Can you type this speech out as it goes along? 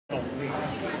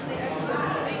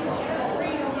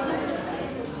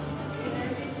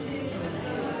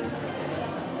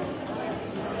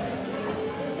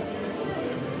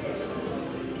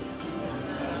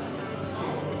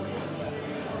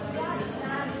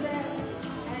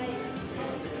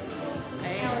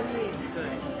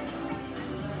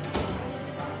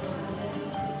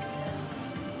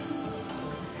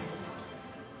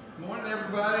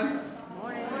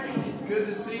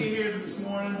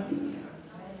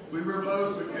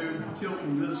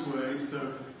Tilting this way,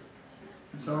 so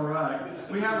it's all right.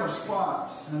 We have our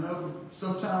spots. I know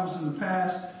sometimes in the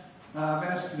past I've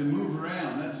asked you to move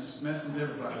around. That just messes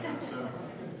everybody up. So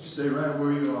stay right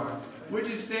where you are. Would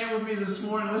you stand with me this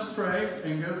morning? Let's pray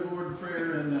and go to the Lord in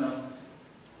prayer and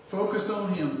focus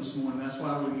on Him this morning. That's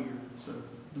why we're here. So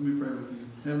let me pray with you.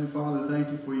 Heavenly Father, thank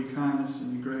you for your kindness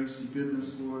and your grace, your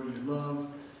goodness, Lord, your love.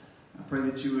 I pray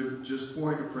that you would just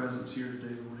pour out your presence here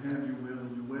today, Lord. Have your will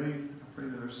and your way. Pray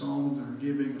that our songs and our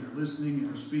giving and our listening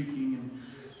and our speaking and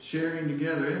sharing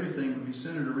together, everything would be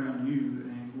centered around you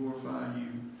and glorify you.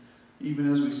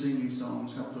 Even as we sing these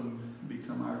songs, help them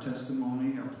become our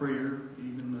testimony, our prayer,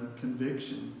 even the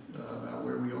conviction about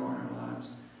where we are in our lives.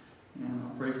 And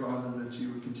I pray, Father, that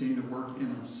you would continue to work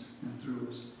in us and through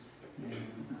us. And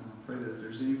I pray that if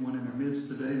there's anyone in our midst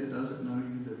today that doesn't know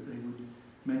you, that they would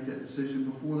make that decision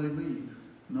before they leave.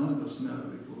 None of us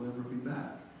know if we'll ever be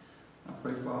back. I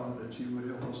pray, Father, that you would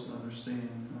help us to understand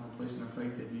placing our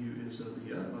faith in you is of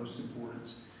the utmost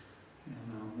importance.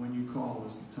 And when you call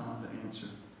is the time to answer.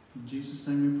 In Jesus'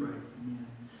 name we pray. Amen.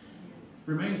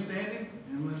 Remain standing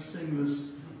and let's sing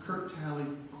this Kirk Talley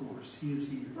chorus. He is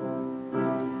here.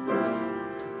 He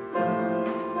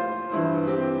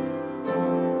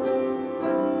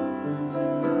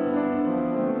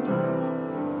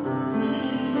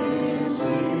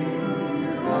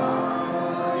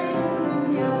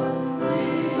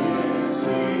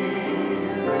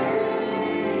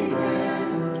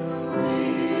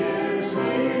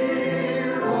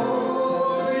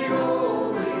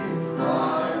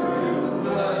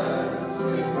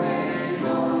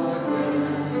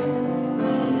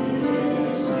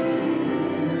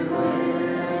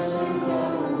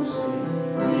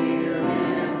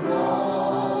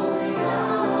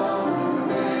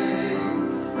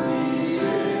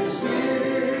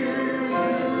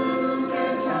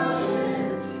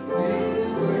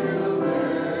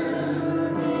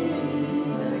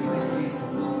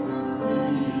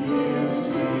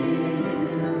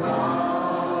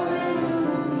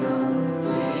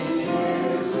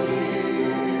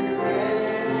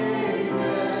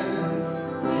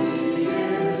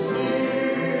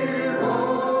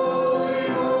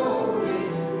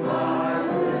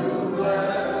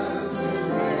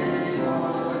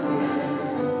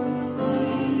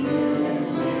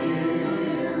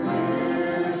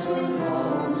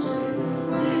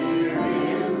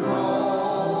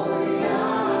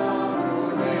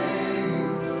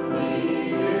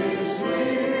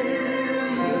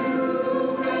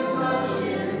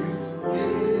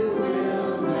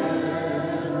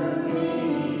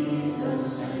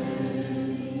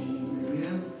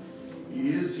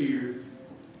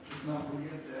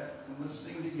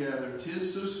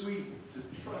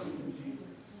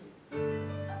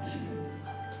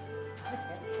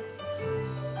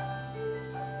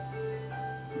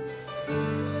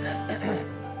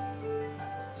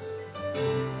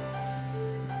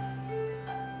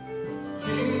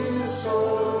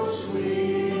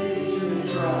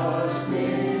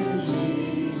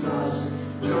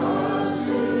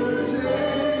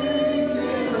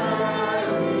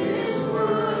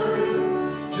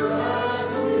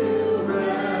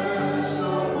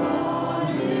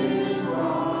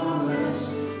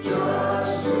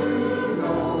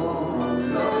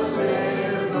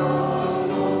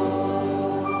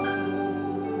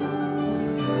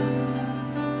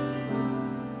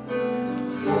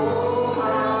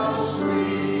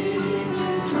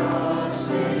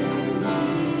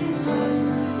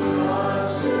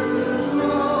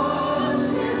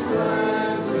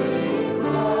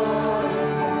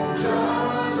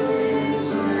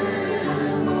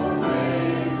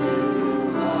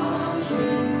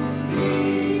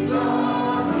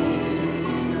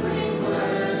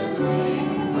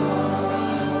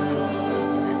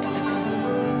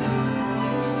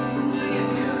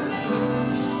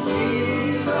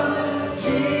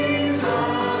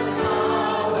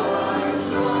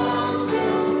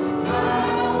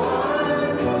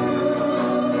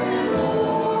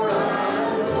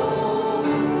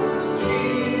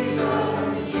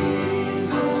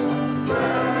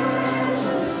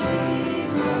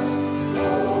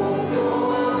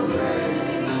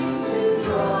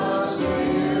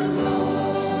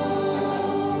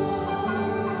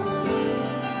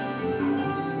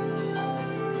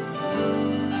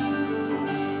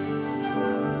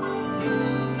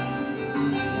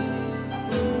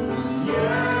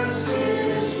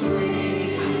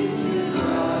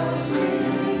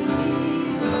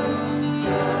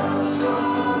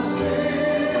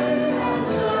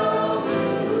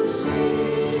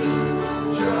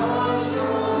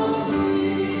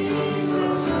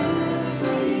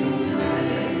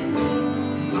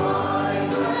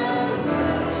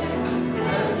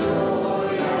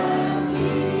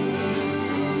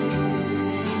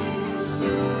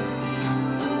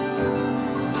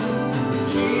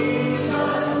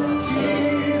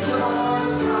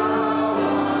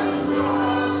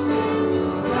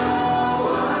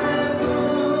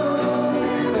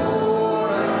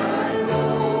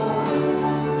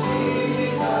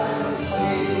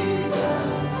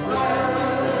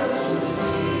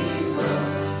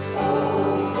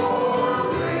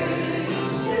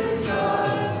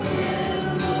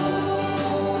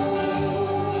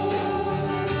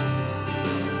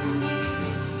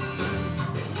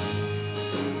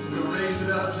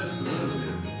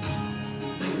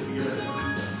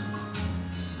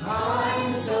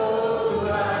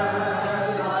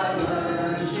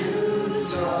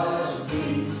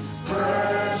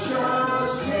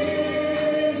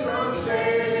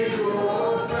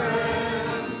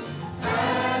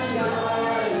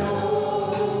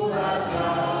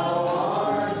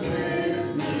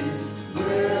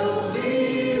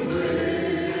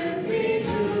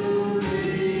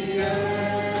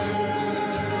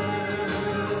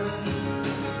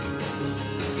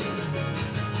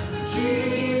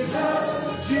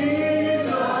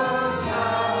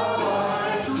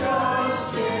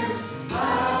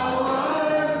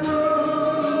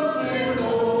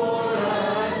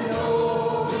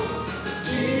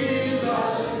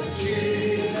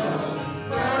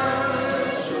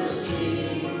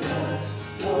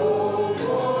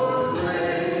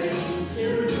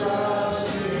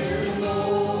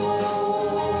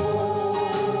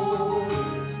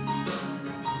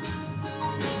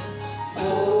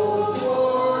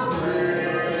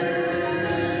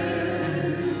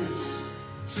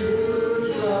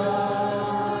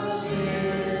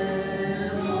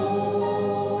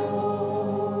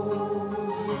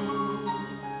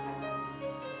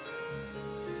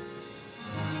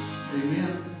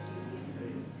Amen.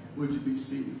 Would you be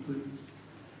seated, please?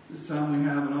 This time we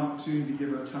have an opportunity to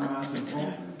give our tithes and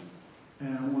offerings.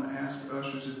 And I want to ask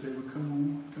ushers if they would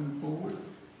come forward.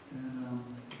 And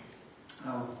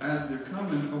as they're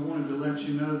coming, I wanted to let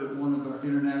you know that one of our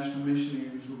international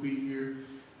missionaries will be here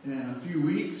in a few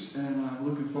weeks. And I'm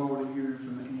looking forward to hearing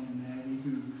from Ann Natty,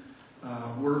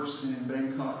 who works in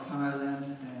Bangkok,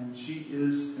 Thailand. And she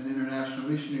is an international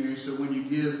missionary. So when you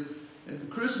give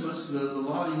at Christmas, the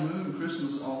Lottie Moon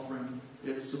Christmas offering,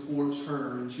 it supports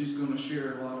her. And she's going to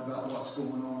share a lot about what's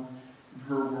going on in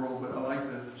her world. But I like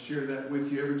to share that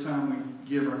with you. Every time we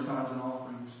give our tithes and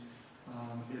offerings,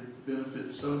 it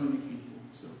benefits so many people.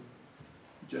 So,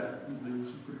 Jack, please lead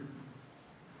us in prayer.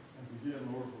 Thank you again,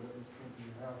 Lord, for letting us come to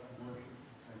your house to worship.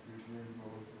 Thank you again,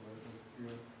 Lord, for letting us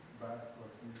give back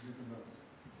what you've given us.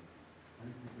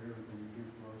 Thank you for everything you do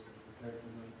for us, for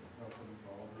protecting us, for helping us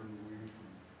all during the week,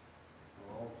 and for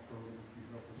all the struggles that you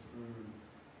help us through, and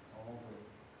all the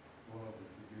love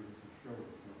that you give us and show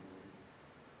us during the week.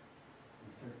 We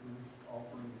take this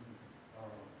offering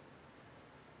our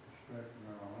respect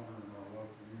and our honor and our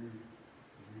love for you,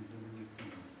 and use them in your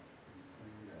kingdom.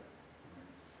 Thank you.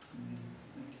 Amen.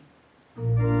 Thank you.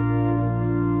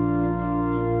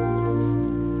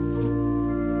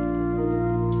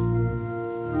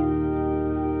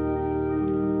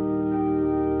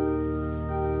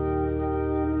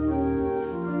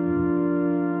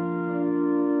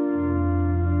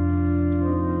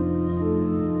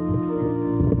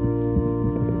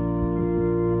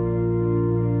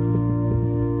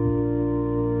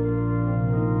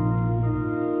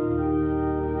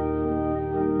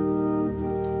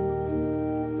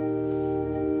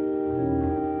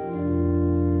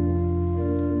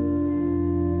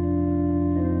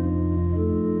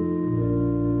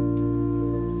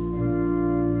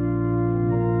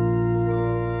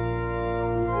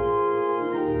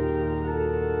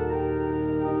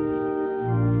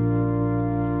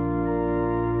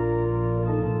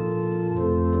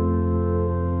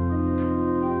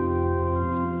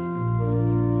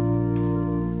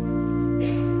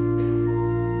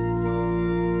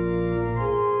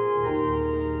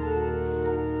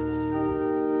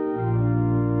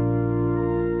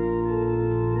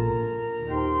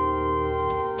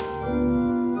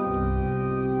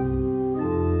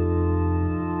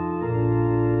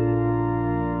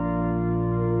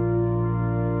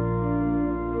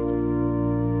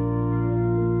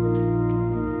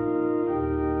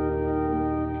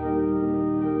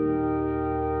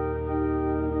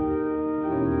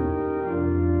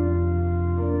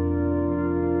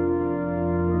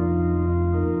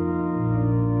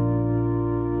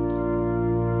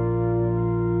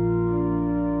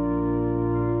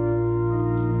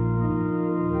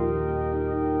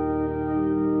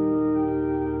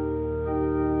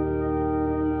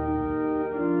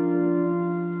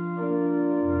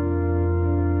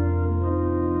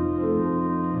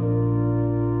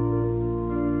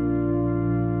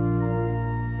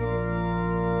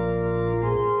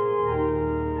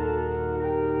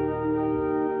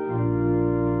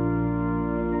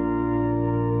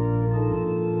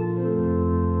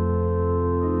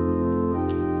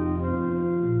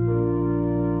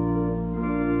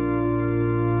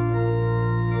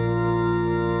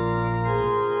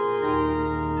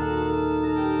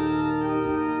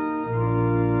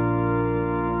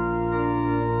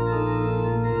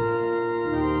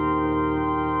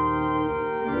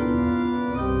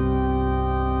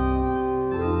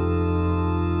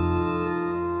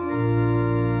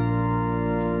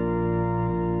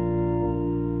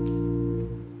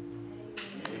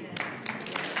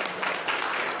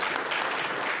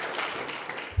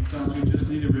 Sometimes we just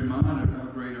need a reminder of how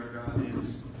great our God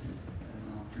is.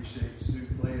 And I appreciate Sue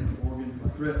playing the organ. I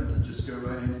threatened to just go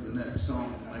right into the next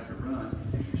song and make her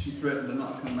run. She threatened to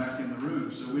not come back in the room,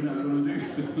 so we're not going to do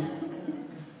that.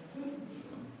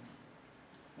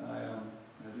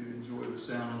 I do enjoy the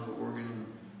sound of the organ and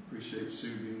appreciate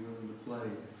Sue being willing to play.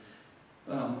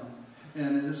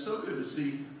 And it is so good to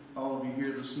see all of you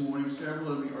here this morning.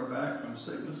 Several of you are back from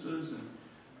sicknesses and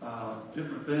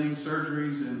different things,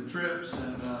 surgeries and trips,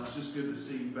 and it's just good to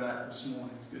see you back this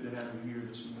morning. It's good to have you here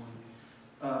this morning.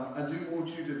 I do want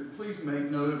you to please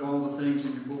make note of all the things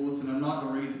in your bulletin. I'm not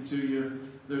going to read it to you.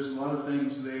 There's a lot of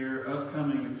things there,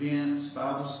 upcoming events,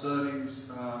 Bible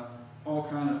studies, all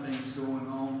kind of things going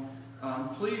on.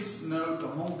 Please note the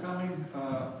homecoming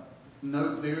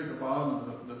note there at the bottom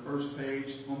of the first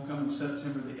page, homecoming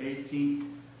September the 18th.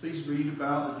 Please read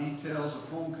about the details of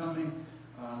homecoming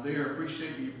there.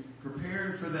 Appreciate you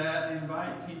preparing for that.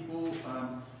 Invite people.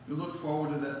 We look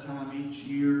forward to that time each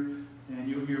year. and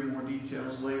you'll hear more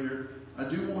details later. I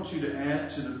do want you to add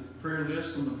to the prayer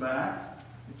list on the back.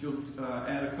 If you'll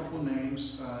add a couple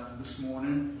names this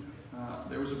morning.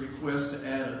 There was a request to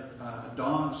add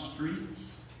Don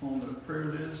Streets on the prayer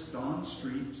list. Don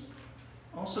Streets.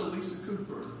 Also, Lisa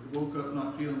Cooper woke up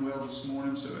not feeling well this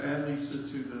morning, so add Lisa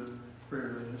to the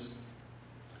prayer list.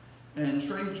 And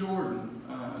Trey Jordan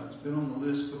has been on the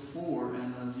list before,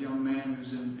 and a young man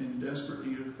who's in desperate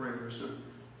need of prayer. So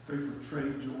pray for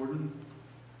Trey Jordan.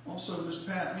 Also, Miss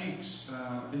Pat Meeks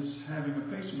is having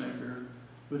a pacemaker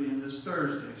put in this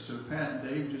Thursday. So Pat and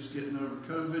Dave just getting over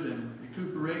COVID and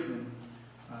recuperating,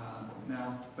 and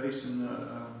now facing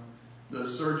the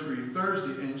surgery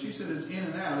Thursday. And she said it's in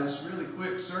and out. It's really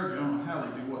quick surgery. I don't know how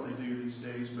they do what they do these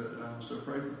days, but so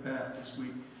pray for Pat this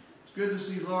week. It's good to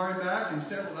see Laurie back and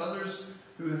several others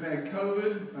who have had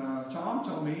COVID. Tom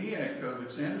told me he had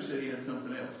COVID. Sandra said he had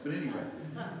something else. But anyway,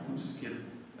 I'm just kidding.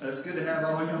 It's good to have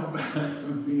all y'all back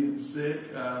from being sick.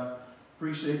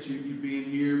 Appreciate you being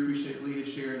here. Appreciate Leah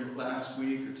sharing last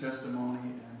week her testimony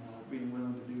and being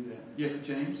willing to do that. Yeah,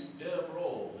 James? Deb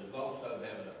Rolls is also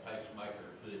having a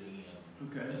pacemaker put in.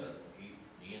 Okay.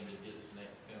 The end of this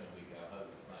next coming week, I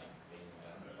hope.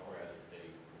 I'm sorry I didn't tell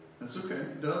you. That's okay.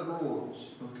 Doug Royals.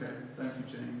 Okay. Thank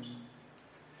you, James.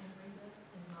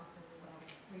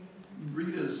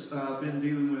 Rita's been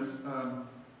dealing with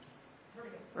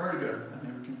vertigo. I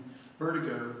never can.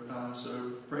 Vertigo.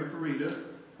 So pray for Rita.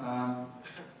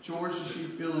 George, is she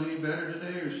feeling any better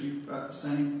today, or is she about the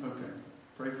same? Okay.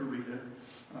 Pray for Rita.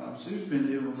 Sue's been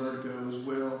dealing with vertigo as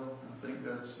well. I think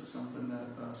that's something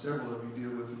that several of you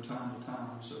deal with from time to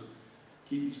time. So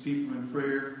keep these people in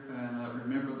prayer, and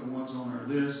remember the ones on our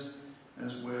list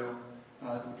as well.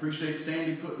 Appreciate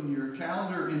Sandy putting your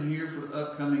calendar in here for the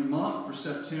upcoming month for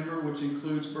September, which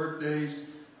includes birthdays,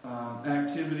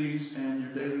 activities, and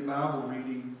your daily Bible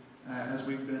reading, as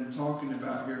we've been talking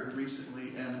about here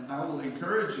recently. And I will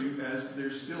encourage you, as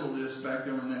there's still a list back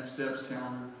there on the Next Steps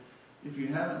calendar, if you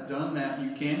haven't done that,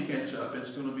 you can catch up.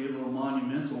 It's going to be a little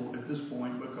monumental at this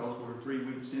point because we're 3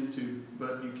 weeks into,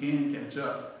 but you can catch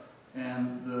up.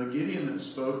 And the Gideon that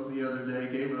spoke the other day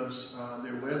gave us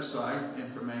their website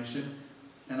information.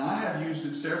 And I have used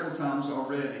it several times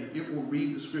already. It will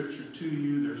read the scripture to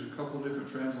you. There's a couple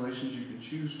different translations you can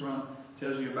choose from. It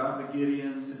tells you about the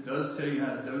Gideons. It does tell you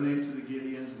how to donate to the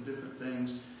Gideons and different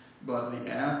things. But the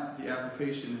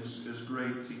application is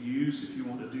great to use. If you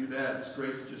want to do that, it's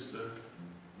great just to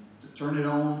turn it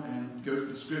on and go to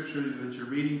the scripture that you're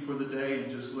reading for the day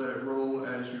and just let it roll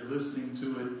as you're listening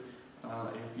to it.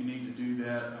 If you need to do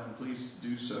that, please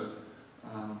do so.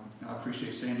 I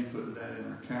appreciate Sandy putting that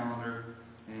in our calendar.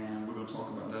 And we're going to talk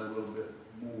about that a little bit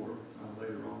more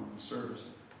later on in the service.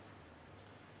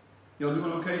 Y'all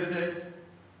doing okay today?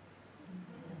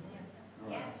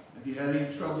 Yes. Have you had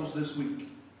any troubles this week?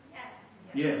 Yes.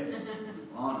 Yes.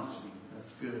 Honestly,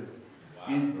 that's good.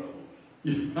 Wife troubles.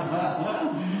 You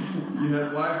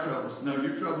have wife troubles. No,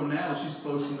 your trouble now is she's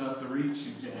close enough to reach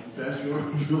you, James. That's your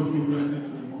trouble right at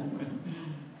the moment.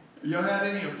 Y'all had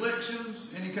any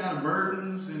afflictions, any kind of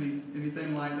burdens,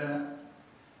 anything like that?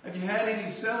 Have you had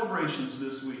any celebrations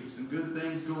this week? Some good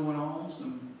things going on?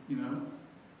 Some,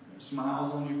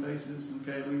 smiles on your faces?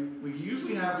 Okay, we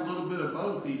usually have a little bit of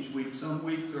both each week. Some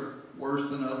weeks are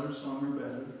worse than others. Some are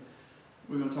better.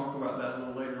 We're going to talk about that a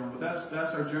little later on. But that's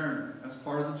our journey. That's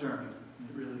part of the journey.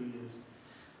 It really is.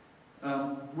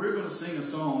 We're going to sing a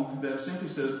song that simply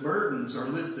says, burdens are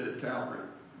lifted at Calvary.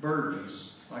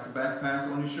 Burdens, like a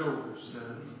backpack on your shoulders,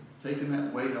 taking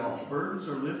that weight off. Burdens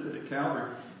are lifted at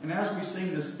Calvary. And as we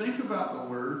sing this, think about the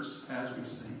words as we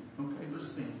sing. Okay, let's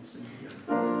sing together.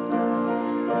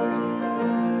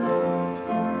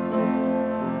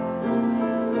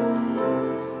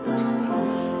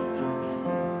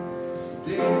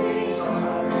 Days are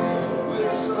filled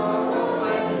with sorrow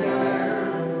and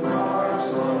care, hearts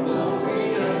are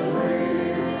lonely and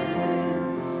drear.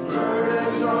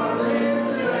 Burdens are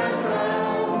lifted at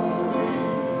Calvary.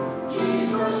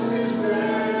 Jesus is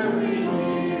very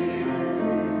near.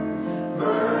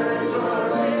 Burdens are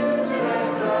lifted at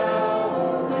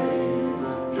Calvary,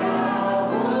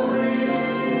 Calvary,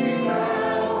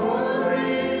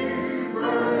 Calvary.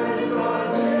 Burdens are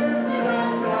lifted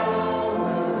at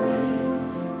Calvary,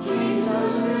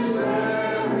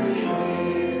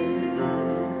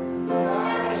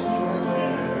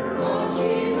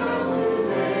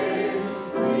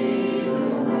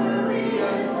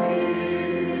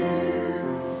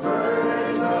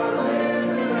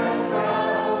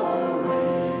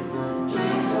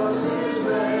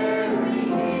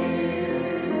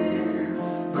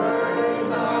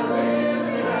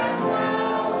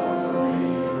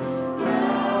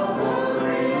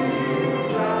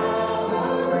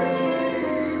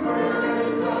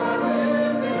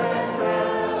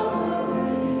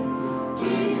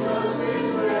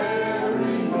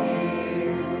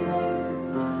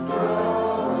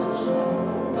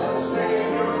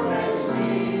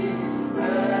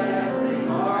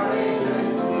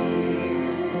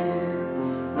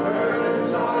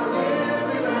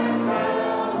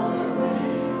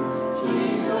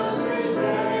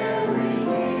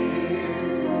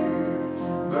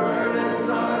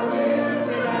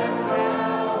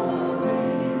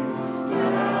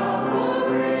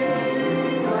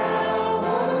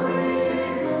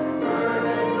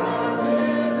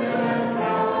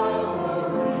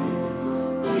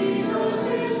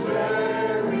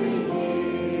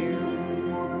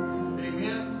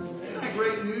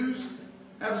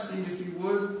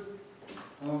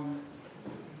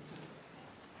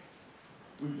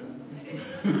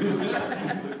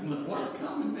 What's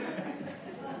coming next?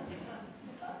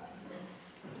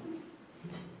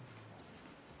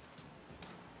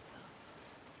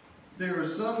 There are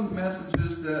some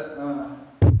messages that I'm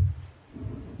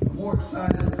more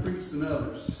excited to preach than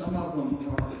others. Some of them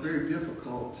are very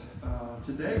difficult.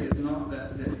 Today is not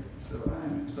that day. So I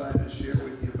am excited to share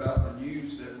with you about the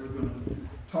news that we're going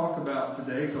to talk about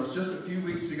today, because just a few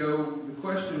weeks ago the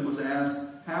question was asked,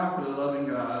 how could a loving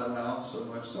God allow so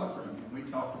much suffering? And we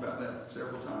talked about that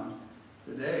several times.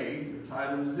 Today the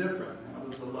title is different. How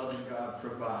does a loving God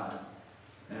provide?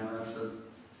 And that's a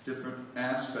different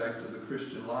aspect of the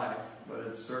Christian life, but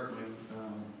it's certainly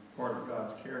part of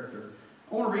God's character.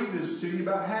 I want to read this to you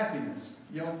about happiness.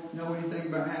 Y'all know anything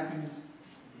about happiness?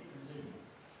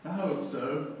 I hope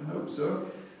so. I hope so.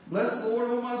 Bless the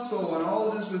Lord, O my soul, and all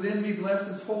that is within me, bless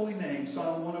His holy name.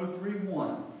 Psalm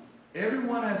 103:1.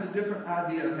 Everyone has a different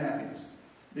idea of happiness.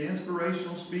 The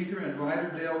inspirational speaker and writer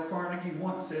Dale Carnegie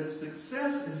once said,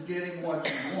 success is getting what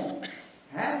you want.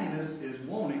 Happiness is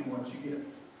wanting what you get.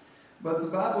 But the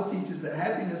Bible teaches that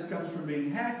happiness comes from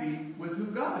being happy with who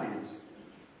God is.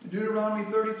 Deuteronomy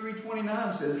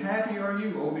 33:29 says, happy are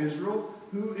you, O Israel,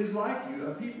 who is like you,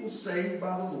 a people saved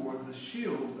by the Lord, the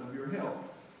shield of your help.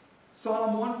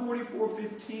 Psalm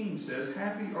 144:15 says,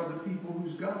 happy are the people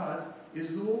whose God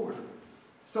is the Lord.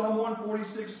 Psalm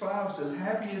 146:5 says,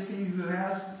 happy is he who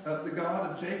has the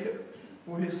God of Jacob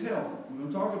for his help. We're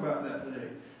going to talk about that today.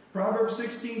 Proverbs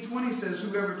 16:20 says,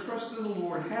 whoever trusts in the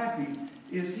Lord, happy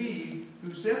is he.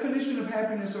 Whose definition of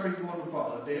happiness are you going to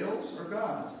follow? Dale's or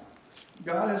God's?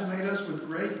 God has made us with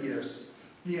great gifts.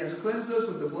 He has cleansed us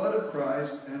with the blood of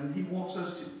Christ, and He wants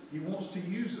to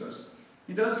use us.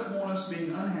 He doesn't want us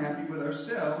being unhappy with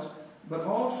ourselves, but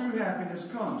all true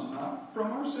happiness comes not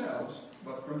from ourselves,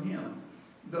 but from Him.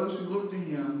 Those who look to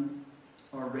Him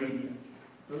are radiant.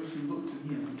 Those who look to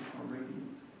Him are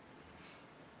radiant.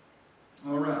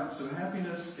 All right, so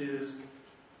happiness is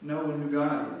knowing who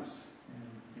God is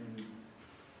and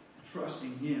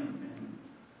trusting Him and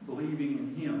believing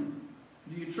in Him.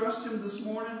 Do you trust Him this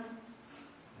morning?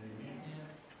 Amen.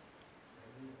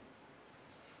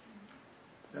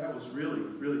 That was really,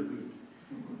 really weak.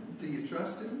 Do you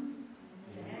trust Him?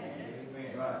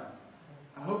 Amen. Right.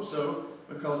 I hope so,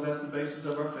 because that's the basis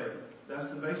of our faith. That's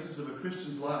the basis of a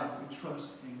Christian's life. We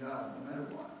trust in God no matter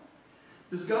what.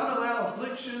 Does God allow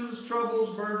afflictions,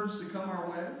 troubles, burdens to come our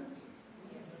way?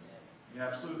 He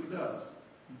absolutely does.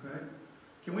 Okay?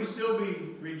 Can we still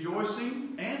be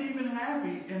rejoicing and even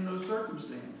happy in those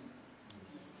circumstances?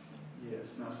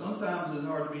 Yes. Now, sometimes it's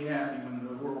hard to be happy when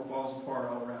the world falls apart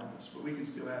all around us, but we can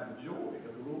still have the joy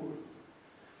of the Lord.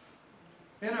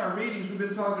 In our readings, we've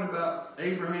been talking about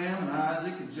Abraham and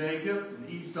Isaac and Jacob and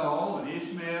Esau and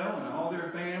Ishmael and all their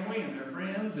family and their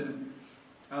friends and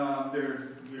their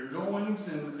goings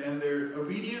and their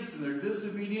obedience and their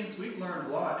disobedience. We've learned a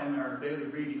lot in our daily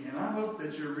reading, and I hope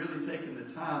that you're really taking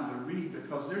the time to read,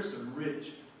 because there's some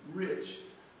rich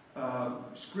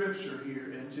scripture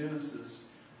here in Genesis,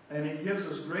 and it gives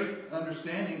us great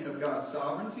understanding of God's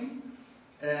sovereignty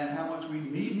and how much we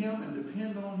need Him and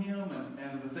depend on Him,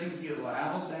 and the things He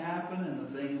allows to happen and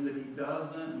the things that He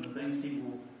doesn't, and the things He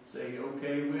will say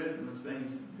okay with and the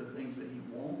things that He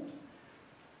won't.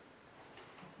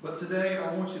 But today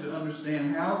I want you to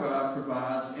understand how God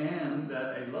provides, and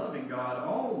that a loving God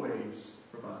always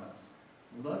provides.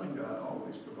 A loving God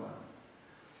always provides.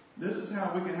 This is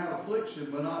how we can have affliction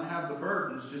but not have the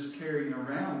burdens just carrying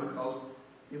around, because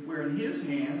if we're in His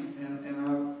hands,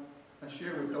 and I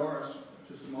shared with Doris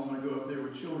just a moment ago, if there were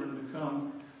children to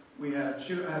come, I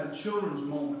had a children's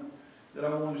moment that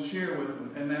I wanted to share with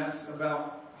them, and that's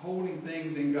about holding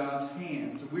things in God's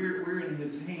hands. We're in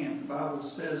His hands. The Bible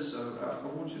says so. I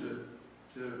want you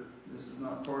to this is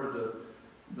not part of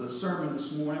the sermon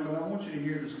this morning, but I want you to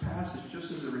hear this passage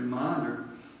just as a reminder.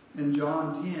 In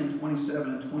John 10:27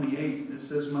 and 28, it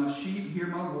says, my sheep hear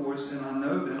my voice, and I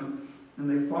know them, and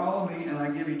they follow me, and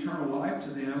I give eternal life to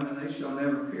them, and they shall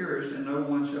never perish, and no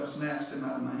one shall snatch them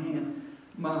out of my hand.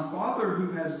 My Father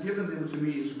who has given them to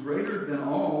me is greater than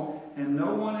all, and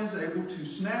no one is able to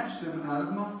snatch them out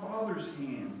of my Father's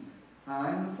hand. I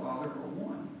and the Father are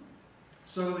one.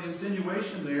 So the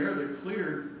insinuation there, the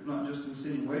clear, not just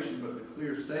insinuation, but the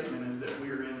clear statement is that we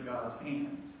are in God's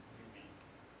hands.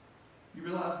 You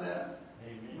realize that?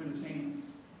 Amen. We're in His hands.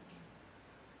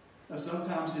 Now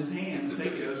sometimes His hands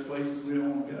take us places we don't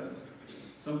want to go.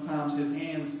 Sometimes His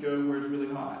hands go where it's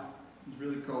really hot, it's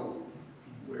really cold,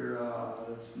 where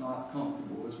it's not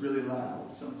comfortable, it's really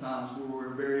loud. Sometimes where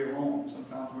we're very alone.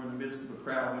 Sometimes we're in the midst of a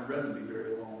crowd and we'd rather be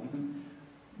very alone.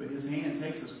 But His hand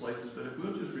takes us places. But if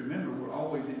we'll just remember we're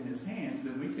always in His hands,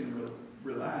 then we can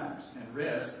relax and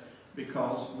rest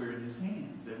because we're in his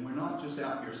hands. And we're not just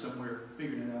out here somewhere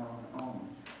figuring it out on our own.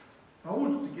 I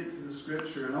want you to get to the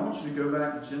scripture, and I want you to go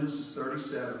back to Genesis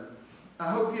 37.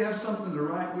 I hope you have something to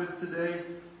write with today.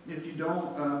 If you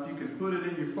don't, if you can put it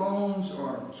in your phones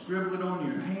or scribble it on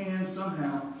your hand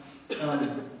somehow. If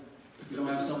you don't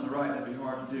have something to write, that'd be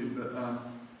hard to do. But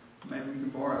maybe you can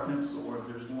borrow a pencil, or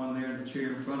there's one there in the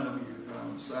chair in front of you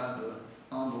beside the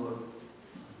envelope.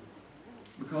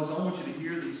 Because I want you to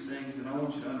hear these things, and I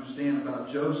want you to understand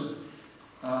about Joseph.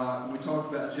 We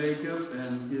talked about Jacob,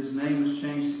 and his name was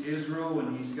changed to Israel,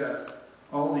 and he's got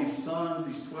all these sons,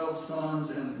 these 12 sons,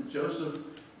 and Joseph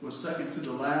was second to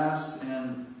the last,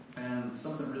 and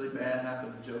something really bad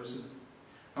happened to Joseph.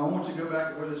 I want you to go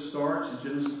back to where this starts in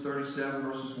Genesis 37,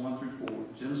 verses 1 through 4.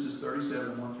 Genesis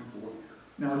 37, 1 through 4.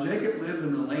 Now Jacob lived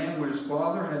in the land where his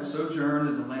father had sojourned,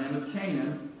 in the land of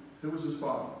Canaan. Who was his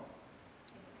father?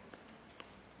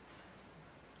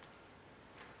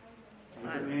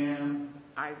 Abraham,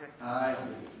 Isaac,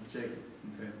 and Jacob.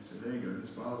 Okay, so there you go. His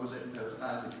father was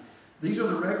Isaac. These are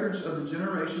the records of the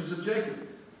generations of Jacob.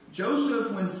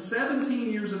 Joseph, when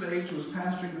 17 years of age, was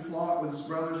pasturing the flock with his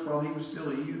brothers while he was still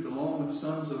a youth, along with the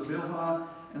sons of Bilhah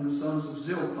and the sons of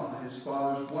Zilpah, his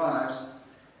father's wives.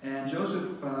 And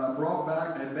Joseph brought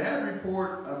back a bad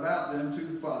report about them to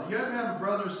the father. You ever have a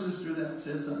brother or sister that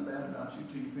said something bad about you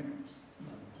to your parents?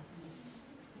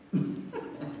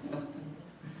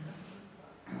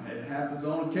 It happens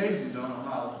on occasion, don't know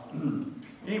how.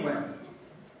 Anyway,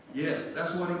 yes,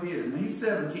 that's what he did. And he's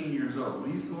 17 years old.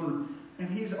 And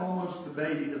he's almost the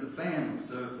baby of the family.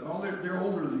 So they're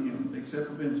older than him, except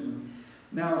for Benjamin.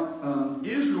 Now,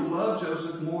 Israel loved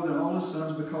Joseph more than all his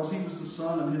sons because he was the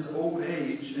son of his old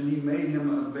age, and he made him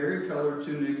a varicolored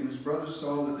tunic, and his brothers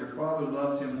saw that their father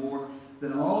loved him more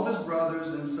than all of his brothers,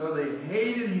 and so they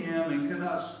hated him and could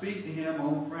not speak to him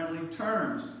on friendly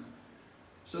terms.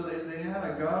 So they had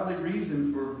a godly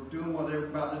reason for doing what they were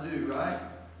about to do, right?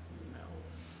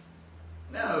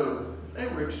 No. They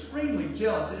were extremely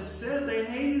jealous. It said they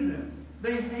hated him.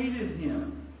 They hated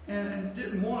him and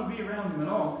didn't want to be around him at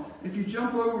all. If you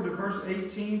jump over to verse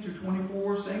 18 through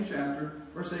 24, same chapter,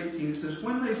 verse 18, it says,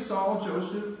 when they saw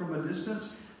Joseph from a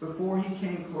distance before he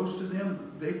came close to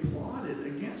them, they plotted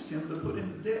against him to put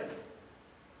him to death.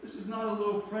 This is not a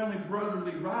little friendly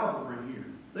brotherly rivalry here.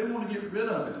 They want to get rid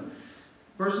of him.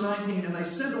 Verse 19, and they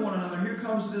said to one another, here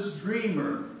comes this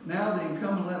dreamer. Now then,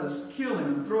 come and let us kill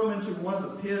him and throw him into one of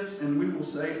the pits, and we will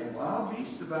say, a wild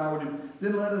beast devoured him.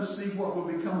 Then let us see what will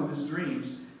become of his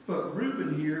dreams. But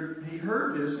Reuben here, he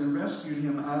heard this and rescued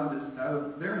him out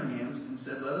of their hands and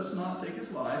said, let us not take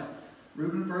his life.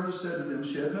 Reuben further said to them,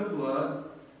 shed no blood.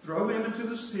 Throw him into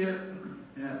this pit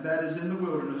that is in the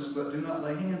wilderness, but do not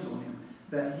lay hands on him,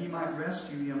 that he might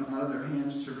rescue him out of their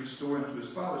hands to restore him to his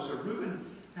father. So Reuben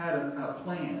had a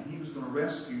plan. He was going to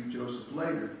rescue Joseph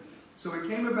later. So it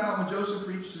came about when Joseph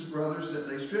reached his brothers that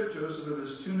they stripped Joseph of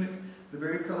his tunic, the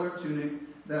varicolored tunic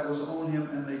that was on him,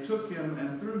 and they took him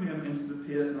and threw him into the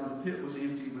pit. Now the pit was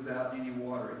empty without any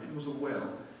water in it. It was a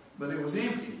well, but it was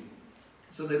empty.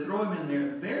 So they throw him in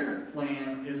there. Their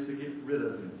plan is to get rid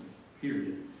of him,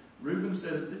 period. Reuben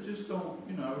says, just don't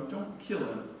kill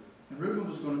him. And Reuben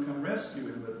was going to come rescue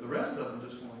him, but the rest of them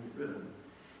just want to get rid of him.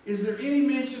 Is there any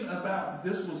mention about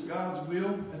this was God's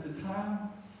will at the time?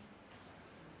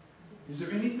 Is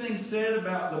there anything said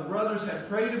about the brothers had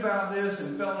prayed about this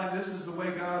and felt like this is the way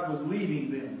God was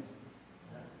leading them?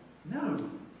 No,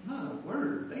 not a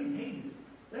word. They hated it.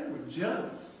 They were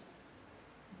jealous.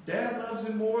 Dad loves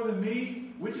him more than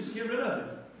me. We just get rid of him.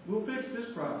 We'll fix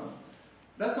this problem.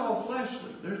 That's all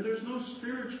fleshly. There's no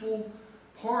spiritual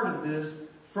part of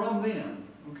this from them.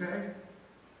 Okay?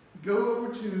 Go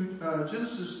over to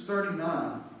Genesis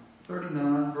 39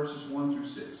 verses 1 through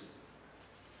 6.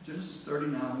 Genesis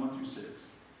 39, 1 through 6.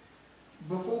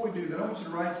 Before we do that, I want you to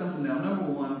write something down. Number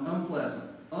one, unpleasant.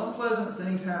 Unpleasant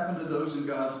things happen to those in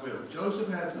God's will. Joseph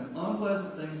had some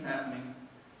unpleasant things happening,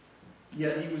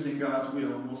 yet he was in God's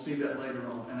will, and we'll see that later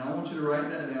on. And I want you to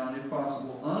write that down, if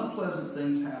possible. Unpleasant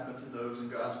things happen to those in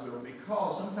God's will,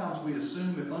 because sometimes we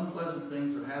assume if unpleasant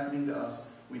things are happening to us,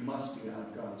 we must be out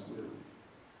of God's will.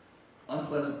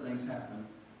 Unpleasant things happen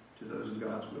to those in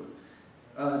God's will.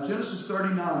 Genesis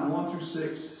 39, 1 through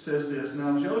 6 says this.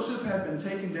 Now Joseph had been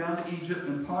taken down to Egypt,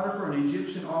 and Potiphar, an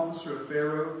Egyptian officer of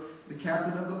Pharaoh, the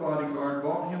captain of the bodyguard,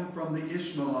 bought him from the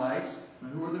Ishmaelites. Now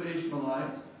who are the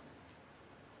Ishmaelites?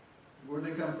 Where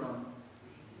did they come from?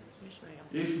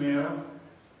 Ishmael.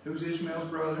 Who's Ishmael's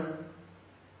brother?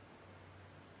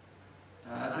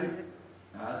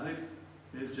 Isaac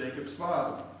is Jacob's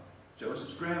father.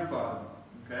 Joseph's grandfather.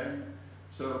 Okay?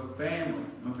 So family.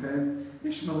 Okay?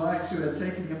 Ishmaelites who had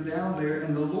taken him down there.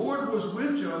 And the Lord was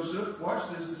with Joseph. Watch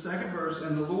this, the second verse.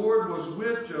 And the Lord was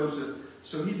with Joseph.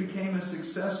 So he became a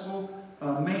successful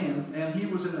man, and he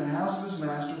was in the house of his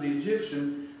master, the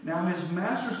Egyptian. Now his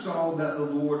master saw that the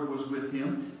Lord was with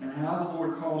him, and how the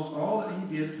Lord caused all that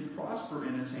he did to prosper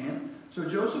in his hand. So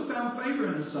Joseph found favor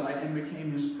in his sight and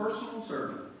became his personal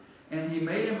servant. And he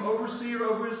made him overseer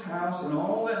over his house, and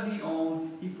all that he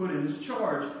owned he put in his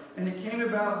charge. And it came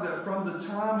about that from the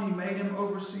time he made him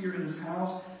overseer in his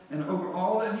house and over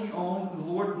all that he owned, the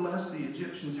Lord blessed the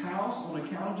Egyptian's house on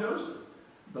account of Joseph.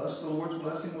 Thus the Lord's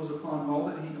blessing was upon all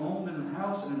that he owned in the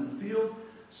house and in the field.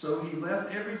 So he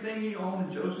left everything he owned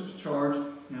in Joseph's charge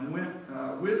and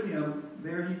went with him.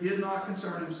 There he did not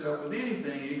concern himself with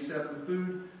anything except the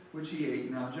food which he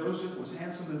ate. Now Joseph was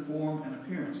handsome in form and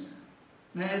appearance.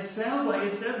 Now it sounds like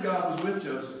it says God was with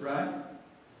Joseph, right?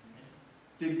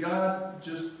 Did God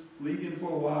just leave him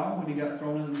for a while when he got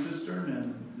thrown in the cistern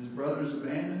and his brothers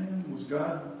abandoned him? Was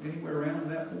God anywhere around at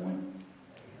that point?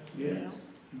 Yes,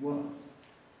 he was.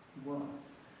 He was.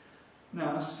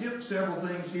 Now, I skipped several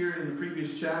things here in the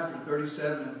previous chapter,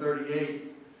 37 and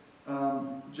 38.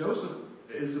 Joseph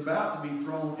is about to be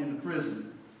thrown into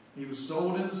prison. He was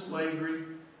sold into slavery.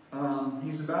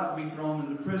 He's about to be thrown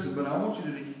into prison. But I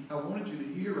wanted you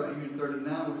to hear right here in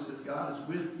 39 where it says God is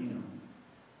with him.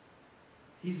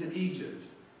 He's in Egypt.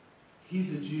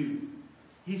 He's a Jew.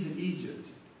 He's in Egypt.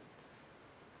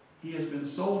 He has been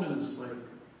sold into slavery.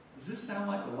 Does this sound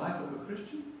like the life of a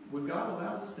Christian? Would God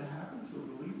allow this to happen to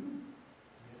a believer?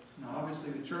 Now,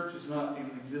 obviously, the church is not in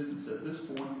existence at this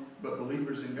point, but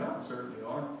believers in God certainly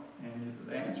are. And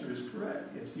the answer is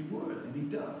correct. Yes, he would, and he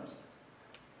does.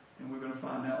 And we're going to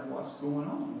find out what's going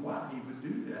on and why he would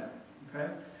do that.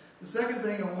 Okay? The second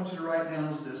thing I want you to write down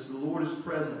is this. The Lord is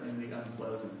present in the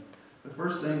unpleasant. The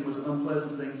first thing was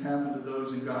unpleasant things happen to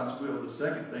those in God's will. The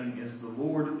second thing is the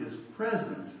Lord is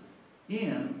present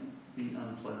in the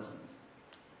unpleasant.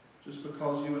 Just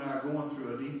because you and I are going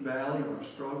through a deep valley or a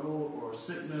struggle or a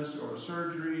sickness or a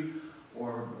surgery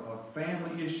or a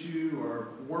family issue or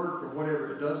work or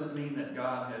whatever, it doesn't mean that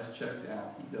God has checked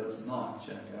out. He does not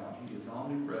check out. He is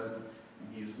omnipresent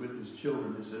and he is with his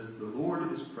children. It says the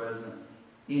Lord is present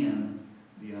in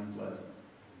the unpleasant.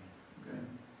 Okay?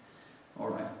 All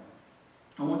right.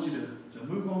 I want you to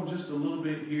move on just a little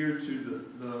bit here to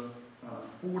the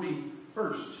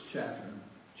 41st chapter.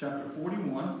 Chapter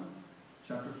 41.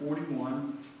 Chapter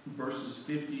 41, verses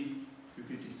 50 through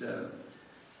 57.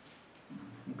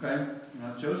 Okay?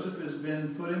 Now, Joseph has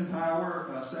been put in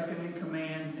power, second in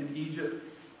command in Egypt.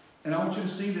 And I want you to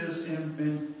see this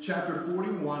in chapter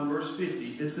 41, verse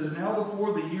 50. It says, Now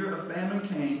before the year of famine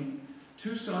came,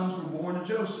 2 sons were born to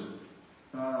Joseph,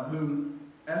 whom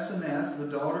Asenath, the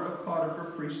daughter of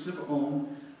Potiphar, priest of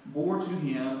On, bore to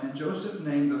him. And Joseph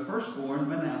named the firstborn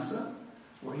Manasseh,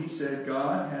 for he said,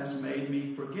 God has made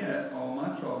me forget all my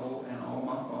trouble and all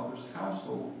my father's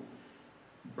household.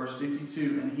 Verse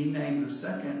 52, and he named the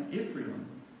second Ephraim,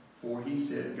 for he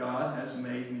said, God has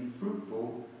made me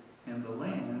fruitful in the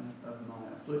land of my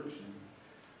affliction.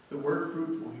 The word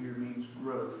fruitful here means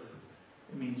growth.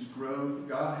 It means growth.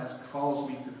 God has caused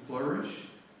me to flourish,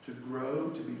 to grow,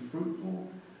 to be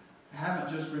fruitful. I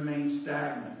haven't just remained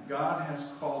stagnant. God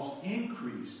has caused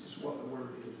increase, is what the word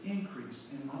is,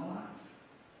 increase in my life.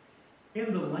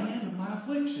 In the land of my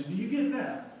affliction. Do you get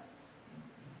that?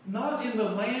 Not in the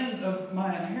land of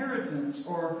my inheritance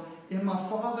or in my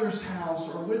father's house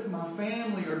or with my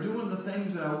family or doing the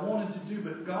things that I wanted to do,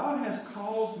 but God has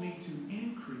caused me to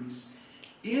increase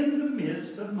in the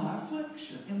midst of my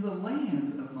affliction, in the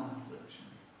land of my affliction.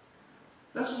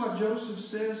 That's what Joseph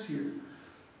says here.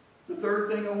 The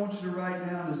third thing I want you to write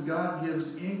down is God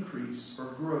gives increase or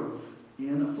growth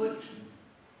in affliction.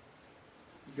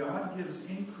 God gives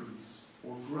increase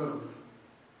or growth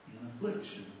in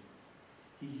affliction.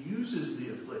 He uses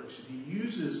the affliction. He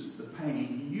uses the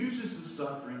pain. He uses the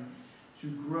suffering to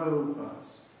grow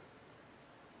us.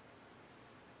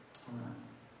 All right.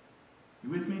 You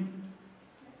with me?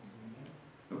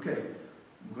 Okay.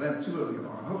 I'm glad 2 of you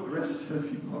are. I hope the rest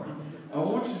of you are. I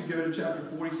want you to go to chapter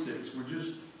 46. We're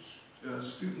just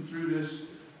scooting through this.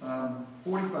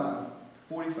 45.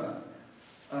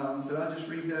 Did I just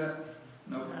read that?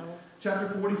 No. Chapter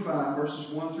 45, verses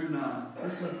 1 through 9.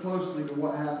 Listen closely to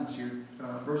what happens here.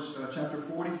 Chapter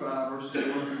 45,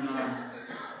 verses 1 through 9.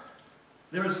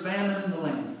 There is famine in the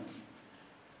land.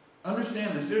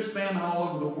 Understand this. There's famine all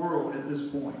over the world at this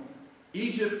point.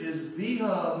 Egypt is the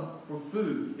hub for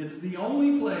food. It's the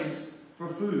only place for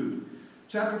food.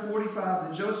 Chapter 45,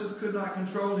 then Joseph could not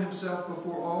control himself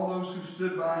before all those who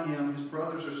stood by him. His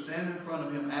brothers are standing in front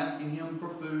of him, asking him for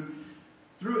food.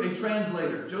 through a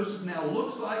translator. Joseph now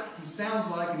looks like, he sounds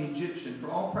like an Egyptian. For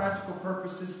all practical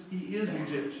purposes, he is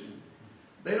Egyptian.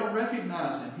 They don't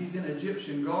recognize him. He's in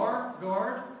Egyptian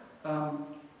garb.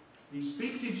 He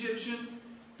speaks Egyptian.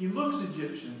 He looks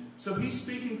Egyptian. So he's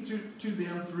speaking to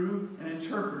them through an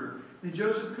interpreter. And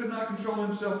Joseph could not control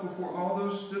himself before all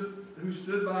those who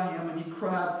stood by him, and he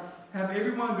cried, "Have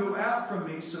everyone go out from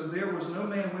me." So there was no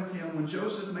man with him when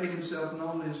Joseph made himself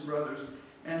known to his brothers.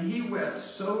 And he wept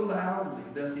so loudly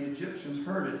that the Egyptians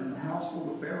heard it, and the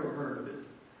household of Pharaoh heard of it.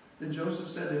 Then Joseph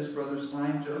said to his brothers, "I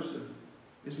am Joseph.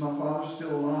 Is my father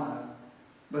still alive?"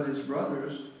 But his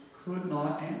brothers could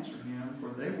not answer him, for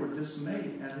they were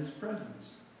dismayed at his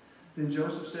presence. Then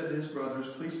Joseph said to his brothers,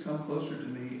 "Please come closer to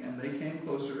me." And they came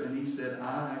closer, and he said,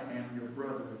 "I am your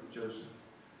brother Joseph,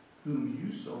 whom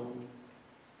you sold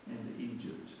into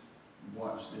Egypt."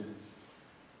 Watch this.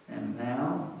 "And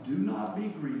now do not be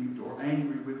grieved or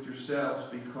angry with yourselves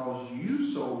because you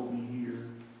sold me here.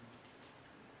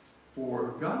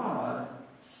 For God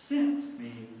sent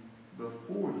me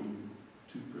before you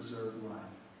to preserve life."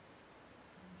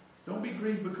 Don't be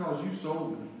grieved because you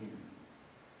sold me here.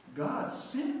 God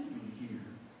sent me here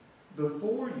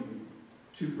before you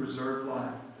to preserve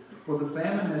life. For the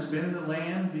famine has been in the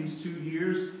land these 2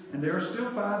 years, and there are still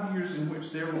 5 years in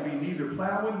which there will be neither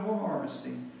plowing nor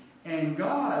harvesting. And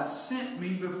God sent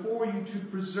me before you to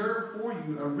preserve for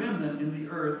you a remnant in the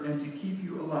earth and to keep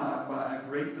you alive by a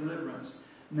great deliverance.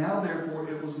 Now therefore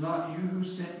it was not you who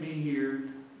sent me here,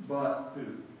 but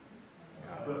who?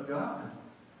 But God.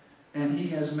 And he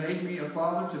has made me a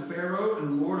father to Pharaoh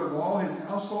and lord of all his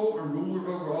household and ruler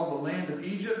over all the land of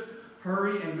Egypt.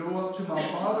 Hurry and go up to my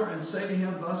father and say to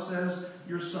him, "Thus says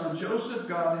your son Joseph,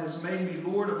 God has made me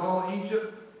lord of all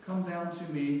Egypt. Come down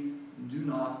to me and do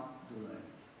not delay."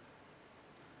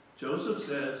 Joseph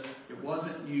says, "It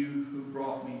wasn't you who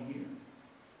brought me here.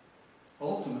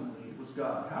 Ultimately, it was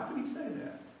God." How could he say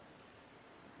that?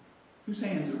 Whose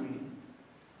hands are we in?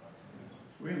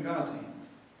 We're in God's hands.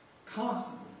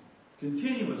 Constantly.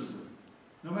 Continuously.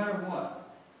 No matter what.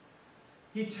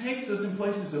 He takes us in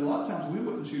places that a lot of times we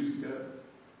wouldn't choose to go.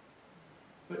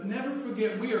 But never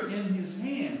forget, we are in his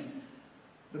hands.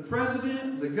 The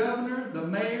president, the governor, the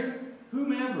mayor,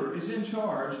 whomever is in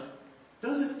charge,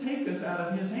 doesn't take us out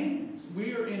of his hands.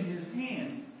 We are in his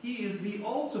hands. He is the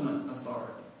ultimate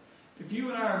authority. If you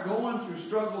and I are going through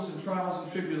struggles and trials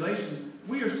and tribulations,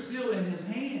 we are still in his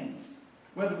hands.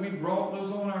 Whether we brought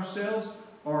those on ourselves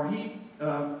or he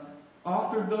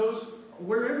authored those,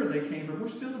 wherever they came from, we're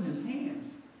still in his hands.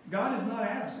 God is not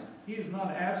absent. He is not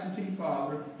an absentee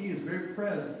father. He is very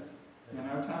present in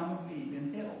our time of need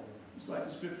and help, just like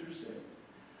the scripture says.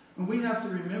 And we have to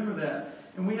remember that.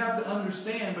 And we have to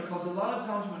understand, because a lot of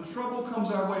times when trouble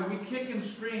comes our way, we kick and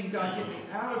scream, "God, get me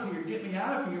out of here, get me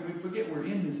out of here." We forget we're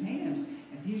in his hands.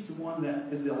 And he's the one that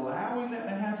is allowing that to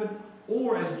happen.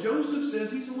 Or as Joseph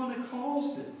says, he's the one that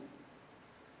caused it.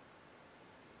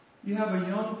 You have a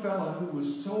young fellow who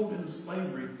was sold into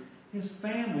slavery. His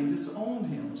family disowned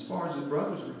him as far as his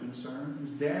brothers were concerned.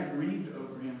 His dad grieved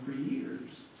over him for years.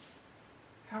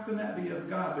 How can that be of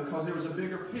God? Because there was a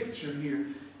bigger picture here.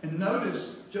 And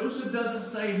notice, Joseph doesn't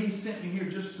say he sent me here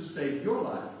just to save your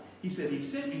life. He said he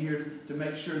sent me here to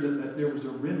make sure that there was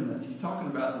a remnant. He's talking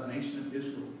about the nation of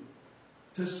Israel.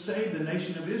 To save the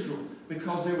nation of Israel.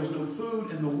 Because there was no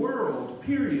food in the world,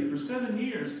 period, for 7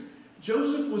 years.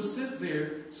 Joseph was sent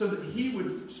there so that he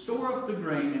would store up the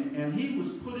grain, and he was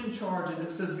put in charge. And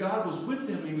it says God was with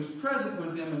him. He was present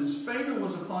with him, and his favor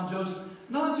was upon Joseph.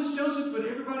 Not just Joseph, but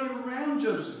everybody around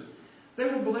Joseph. They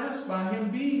were blessed by him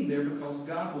being there because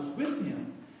God was with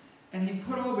him. And he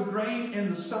put all the grain in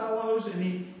the silos, and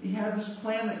he had this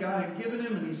plan that God had given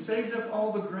him, and he saved up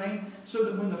all the grain so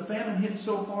that when the famine hit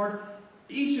so hard,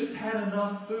 Egypt had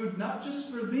enough food, not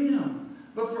just for them,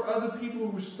 but for other people who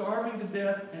were starving to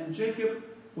death. And Jacob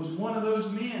was one of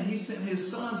those men. He sent his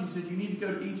sons. He said, "You need to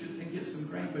go to Egypt and get some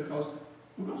grain because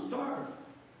we're going to starve.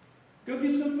 Go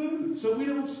get some food so we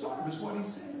don't starve," is what he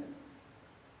said.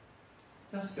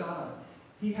 That's God.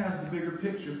 He has the bigger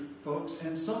picture, folks.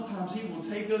 And sometimes he will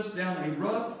take us down a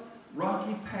rough,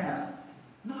 rocky path,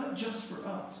 not just for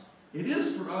us. It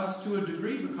is for us to a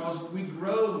degree because we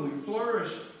grow and we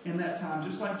flourish in that time,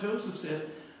 just like Joseph said.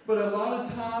 But a lot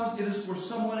of times it is for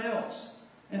someone else.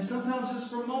 And sometimes it's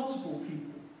for multiple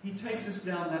people. He takes us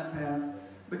down that path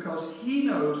because he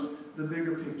knows the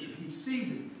bigger picture. He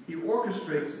sees it. He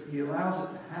orchestrates it. He allows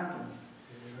it to happen.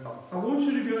 I want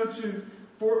you to go to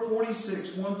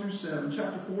 46, 1 through 7.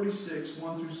 Chapter 46,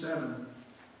 1 through 7.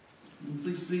 And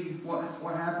please see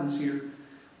what happens here.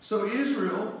 So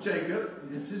Israel,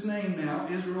 Jacob, it's his name now,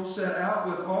 Israel set out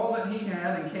with all that he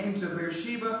had and came to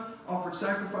Beersheba offered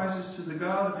sacrifices to the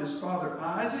God of his father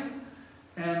Isaac.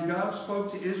 And God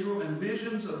spoke to Israel in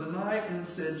visions of the night and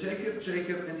said, Jacob,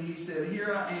 Jacob. And he said,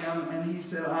 Here I am. And he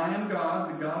said, I am God,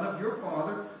 the God of your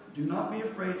father. Do not be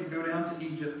afraid to go down to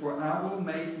Egypt, for I will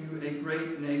make you a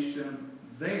great nation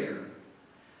there.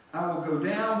 I will go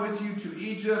down with you to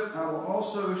Egypt. I will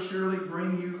also surely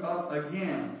bring you up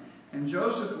again. And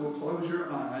Joseph will close your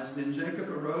eyes. Then Jacob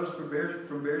arose from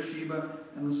Beersheba,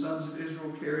 and the sons of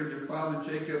Israel carried their father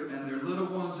Jacob and their little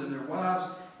ones and their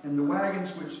wives and the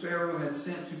wagons which Pharaoh had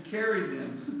sent to carry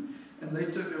them. And they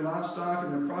took their livestock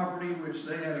and their property which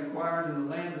they had acquired in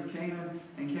the land of Canaan,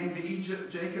 and came to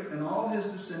Egypt, Jacob and all his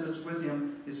descendants with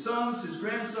him, his sons, his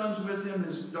grandsons with him,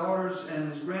 his daughters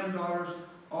and his granddaughters,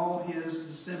 all his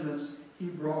descendants he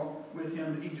brought with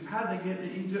him to Egypt. How did they get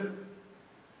to Egypt?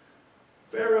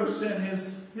 Pharaoh sent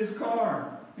his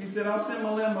car. He said, I'll send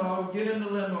my limo, get in the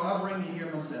limo, I'll bring you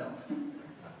here myself.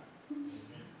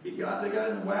 They got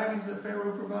in the wagons that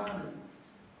Pharaoh provided.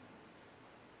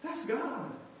 That's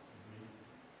God.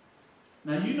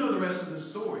 Now you know the rest of the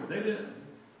story. They didn't.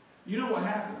 You know what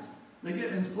happens. They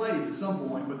get enslaved at some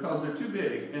point because they're too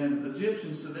big, and the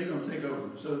Egyptians said they're going to take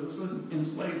over. So let's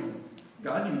enslave them.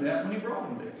 God knew that when he brought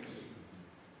them there.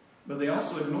 But they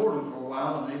also ignored them for a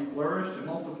while, and they flourished and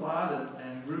multiplied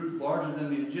and grew larger than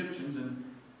the Egyptians. And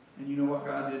you know what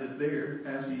God did it there,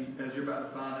 as you're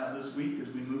about to find out this week as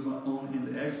we move on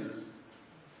into Exodus.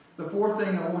 The fourth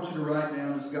thing I want you to write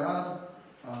down is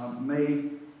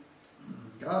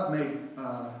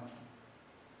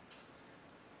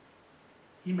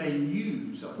He may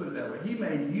use, I'll put it that way, He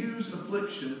may use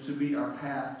affliction to be our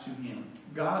path to Him.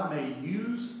 God may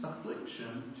use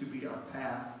affliction to be our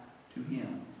path to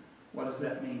Him. What does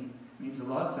that mean? It means a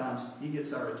lot of times He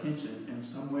gets our attention in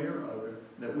some way or other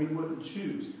that we wouldn't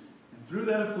choose. And through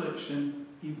that affliction,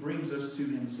 He brings us to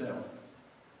Himself.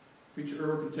 Preacher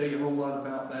Earl can tell you a whole lot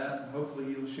about that. And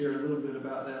hopefully he'll share a little bit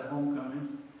about that at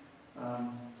homecoming.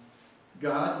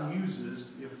 God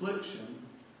uses the affliction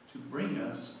to bring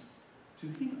us to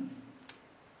Him.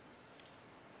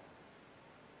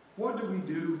 What do we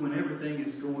do when everything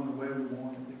is going the way we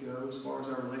want it to go as far as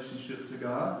our relationship to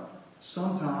God?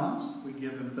 Sometimes we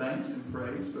give Him thanks and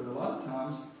praise, but a lot of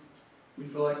times we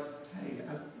feel like, hey,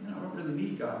 I don't really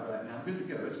need God right now. I'm good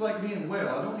to go. It's like being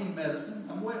well. I don't need medicine.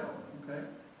 I'm well. Okay?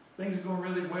 Things are going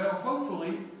really well.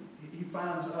 Hopefully, He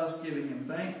finds us giving Him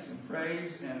thanks and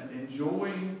praise and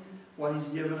enjoying what He's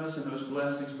given us and those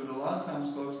blessings. But a lot of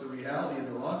times, folks, the reality is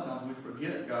a lot of times we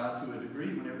forget God to a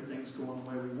degree when everything's going the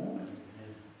way we want it.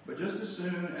 But just as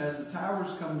soon as the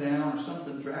towers come down or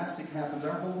something drastic happens,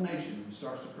 our whole nation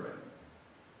starts to pray.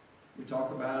 We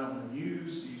talk about it on the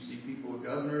news. You see people,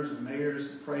 governors and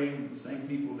mayors, praying with the same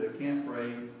people that can't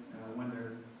pray when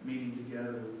they're meeting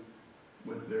together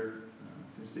with their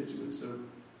constituents. So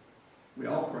we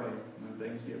all pray when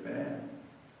things get bad.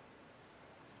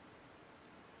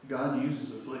 God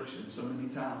uses affliction so many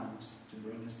times to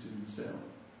bring us to Himself,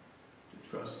 to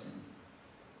trust Him,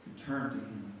 to turn to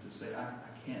Him, to say, I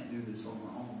can't do this on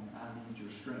my own. I need your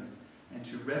strength. And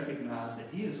to recognize that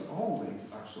He is always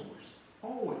our source.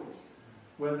 Always.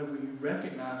 Whether we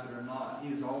recognize it or not,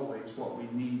 He is always what we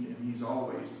need, and He's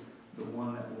always the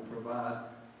one that will provide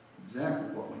exactly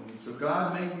what we need. So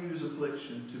God may use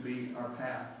affliction to be our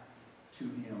path to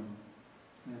Him.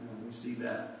 And we see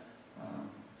that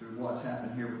through what's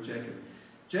happened here with Jacob.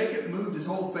 Jacob moved his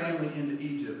whole family into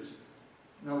Egypt.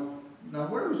 Now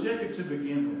where was Jacob to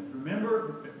begin with?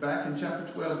 Remember back in chapter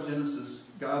 12 Genesis,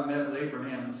 God met with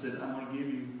Abraham and said, I'm going to give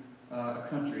you a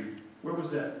country. Where was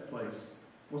that place?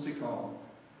 What's it called?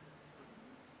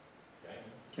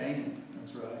 Canaan.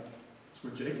 That's right. That's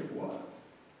where Jacob was.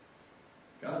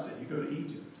 God said, you go to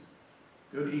Egypt.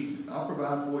 Go to Egypt. I'll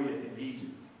provide for you in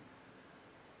Egypt.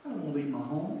 I don't want to leave my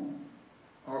home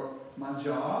or my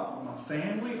job or my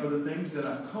family or the things that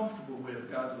I'm comfortable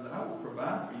with. God says, I will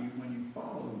provide for you when you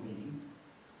follow me.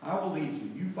 I will lead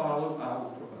you. You follow, I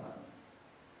will provide.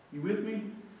 You with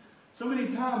me? So many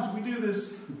times we do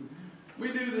this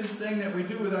thing that we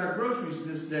do with our groceries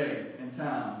this day and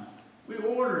time. We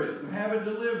order it and have it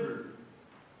delivered.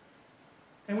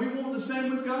 And we want the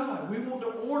same with God. We want to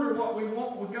order what we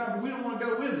want with God, but we don't want to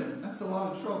go with Him. That's a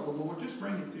lot of trouble, Lord. Just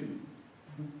bring it to me.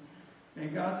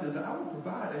 And God says, I will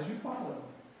provide as you follow.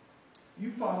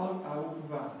 You follow, I will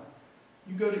provide.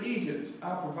 You go to Egypt,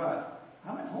 I'll provide.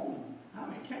 I'm at home.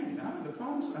 I'm in Canaan. I'm in the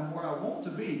promise. I'm where I want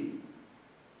to be.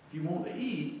 If you want to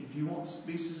eat, if you want to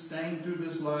be sustained through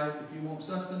this life, if you want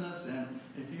sustenance, and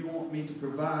if you want me to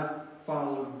provide,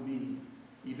 follow me.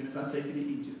 Even if I take you to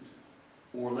Egypt.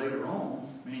 Or later on,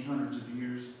 many hundreds of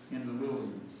years into the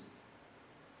wilderness.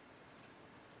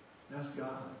 That's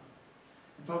God.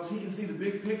 Folks, He can see the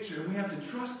big picture, and we have to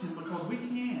trust Him because we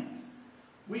can't.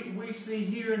 We see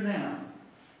here and now.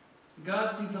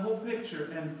 God sees the whole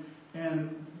picture,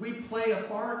 and we play a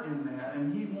part in that,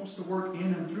 and He wants to work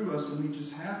in and through us, and we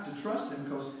just have to trust Him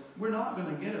because we're not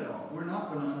going to get it all. We're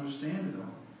not going to understand it all.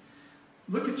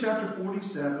 Look at chapter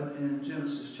 47 in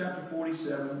Genesis, chapter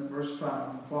 47, verse 5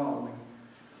 and following.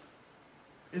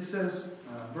 It says,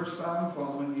 verse 5 and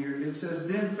following here, it says,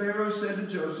 Then Pharaoh said to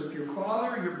Joseph, Your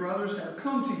father and your brothers have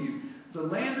come to you. The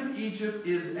land of Egypt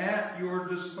is at your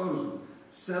disposal.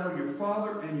 Settle your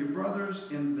father and your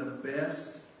brothers in the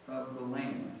best of the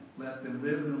land. Let them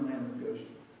live in the land of Goshen.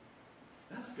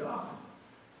 That's God.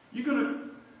 I'm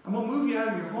going to move you out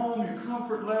of your home, your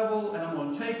comfort level, and I'm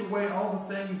going to take away all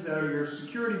the things that are your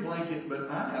security blanket, but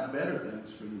I have better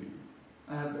things for you.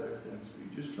 I have better things for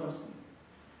you. Just trust me.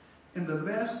 In the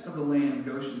best of the land,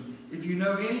 Goshen, if you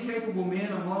know any capable men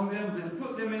among them, then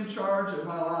put them in charge of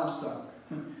my livestock.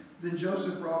 Then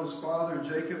Joseph brought his father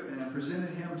Jacob and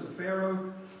presented him to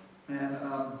Pharaoh. And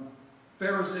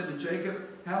Pharaoh said to Jacob,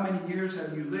 How many years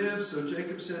have you lived? So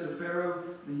Jacob said to Pharaoh,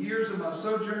 The years of my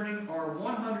sojourning are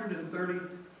 130.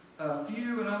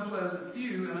 Few and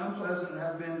unpleasant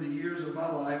have been the years of my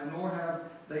life, nor have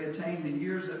they attained the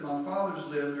years that my fathers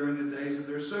lived during the days of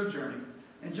their sojourning.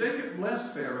 And Jacob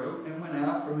blessed Pharaoh and went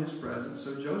out from his presence.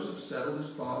 So Joseph settled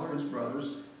his father and his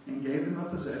brothers and gave them a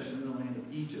possession in the land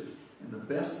of Egypt, in the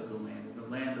best of the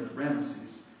land of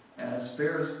Ramesses, as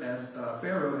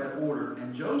Pharaoh had ordered.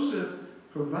 And Joseph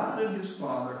provided his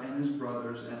father and his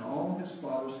brothers and all his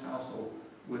father's household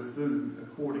with food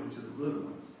according to the little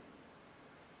ones.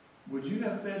 Would you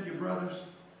have fed your brothers?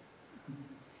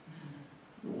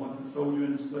 The ones that sold you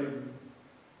into slavery.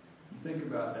 You think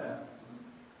about that.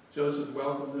 Joseph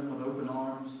welcomed them with open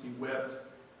arms. He wept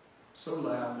so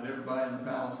loud that everybody in the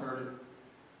palace heard it.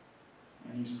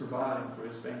 And he's providing for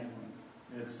his family.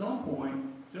 At some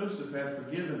point, Joseph had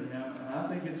forgiven them, and I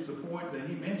think it's the point that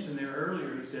he mentioned there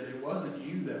earlier. He said, It wasn't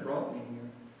you that brought me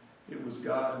here. It was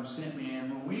God who sent me.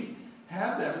 And when we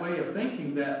have that way of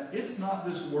thinking that it's not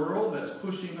this world that's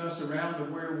pushing us around to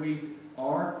where we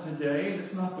are today, and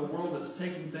it's not the world that's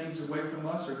taking things away from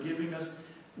us or giving us,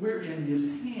 we're in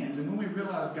His hands. And when we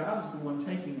realize God is the one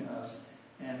taking us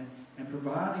and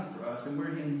providing for us, and we're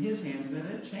in His hands, then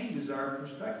it changes our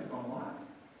perspective on life.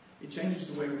 It changes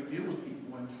the way we deal with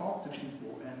people and talk to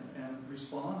people and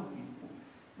respond to people.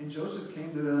 And Joseph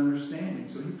came to that understanding.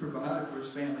 So he provided for his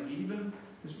family, even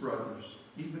his brothers.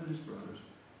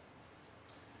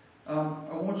 I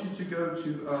want you to go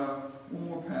to one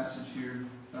more passage here.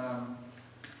 Let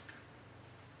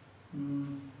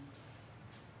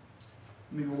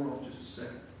me hold on just a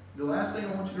second. The last thing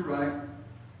I want you to write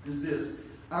is this.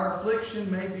 Our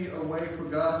affliction may be a way for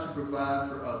God to provide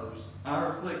for others.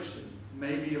 Our affliction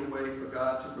may be a way for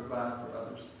God to provide for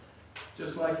others.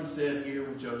 Just like he said here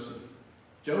with Joseph.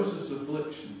 Joseph's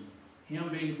affliction, him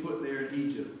being put there in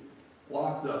Egypt,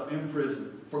 locked up, in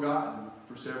prison, forgotten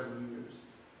for several years,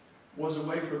 was a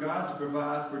way for God to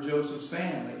provide for Joseph's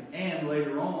family and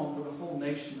later on for the whole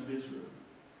nation of Israel.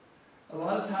 A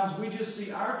lot of times we just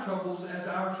see our troubles as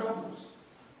our troubles.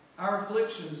 Our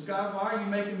afflictions. God, why are you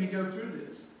making me go through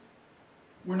this?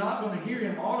 We're not going to hear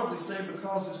him audibly say,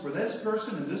 because it's for this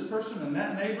person and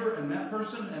that neighbor and that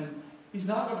person. And he's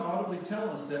not going to audibly tell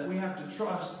us that. We have to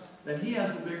trust that he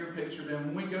has the bigger picture.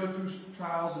 And when we go through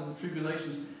trials and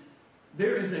tribulations,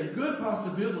 there is a good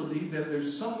possibility that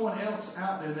there's someone else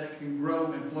out there that can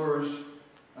grow and flourish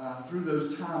through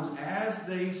those times as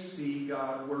they see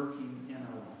God working in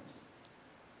our lives.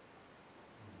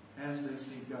 As they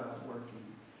see God working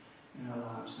in our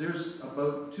lives. There's a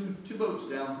boat, two boats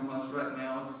down from us right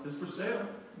now. It's for sale,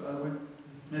 by the way.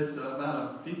 It's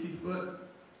about a 50-foot,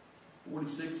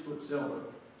 46-foot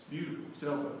sailboat. It's a beautiful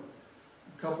sailboat.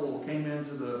 A couple came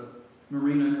into the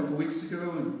marina a couple weeks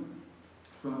ago and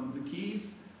from the Keys,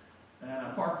 and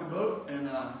I parked the boat, and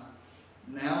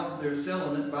now they're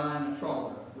selling it, buying a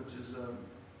trawler, which is a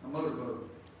motorboat.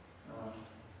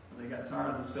 They got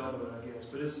tired of the sailboat, I guess,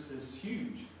 but it's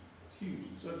huge. Huge.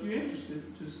 So if you're interested,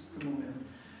 just come on in.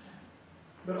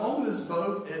 But on this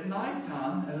boat at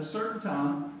nighttime, at a certain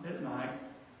time at night,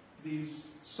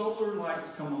 these solar lights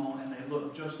come on and they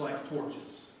look just like torches.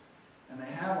 And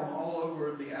they have them all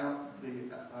over the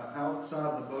outside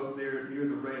of the boat there near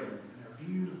the railing. And they're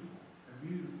beautiful.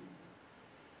 They're beautiful.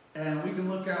 And we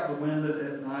can look out the window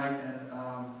at night and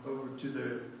over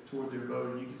toward their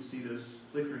boat, and you can see those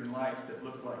flickering lights that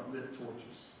look like lit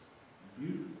torches. They're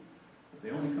beautiful. They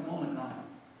only come on at night.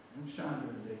 They don't shine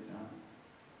during the daytime.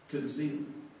 Couldn't see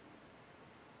them.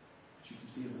 But you can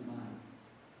see them at night.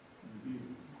 And they're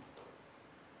beautiful.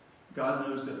 God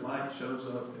knows that light shows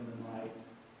up in the night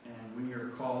we are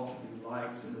called to be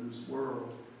lights into this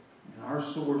world. And our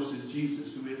source is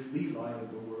Jesus, who is the light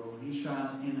of the world. He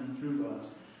shines in and through us.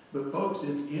 But folks,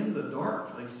 it's in the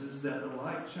dark places that the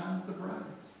light shines the brightest.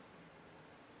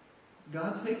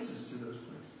 God takes us to those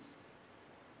places.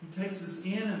 He takes us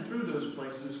in and through those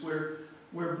places where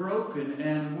we're broken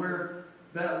and where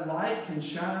that light can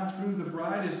shine through the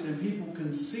brightest and people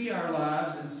can see our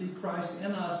lives and see Christ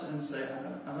in us and say,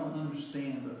 I don't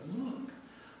understand, but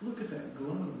look at that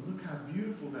glow. Look how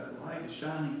beautiful that light is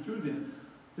shining through them.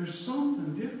 There's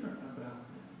something different about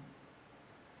them.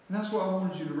 And that's why I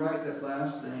wanted you to write that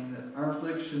last thing, that our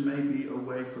affliction may be a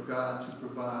way for God to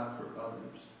provide for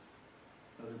others,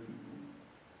 other people.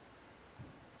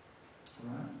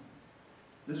 All right?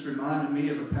 This reminded me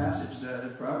of a passage that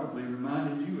it probably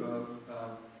reminded you of,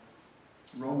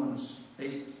 Romans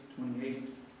 8:28.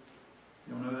 You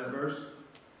don't know that verse?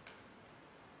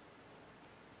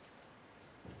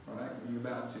 All right, you're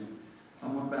about to.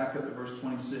 I'm going to back up to verse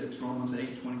 26, Romans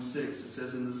 8:26. It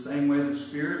says, in the same way the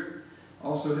Spirit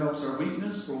also helps our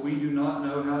weakness, for we do not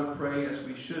know how to pray as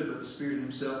we should, but the Spirit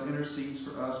himself intercedes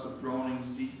for us with groanings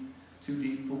too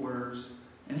deep for words.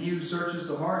 And he who searches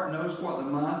the heart knows what the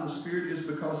mind of the Spirit is,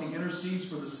 because he intercedes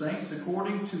for the saints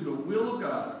according to the will of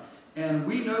God. And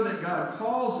we know that God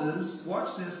causes,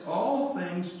 watch this, all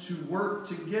things to work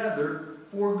together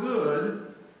for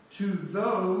good to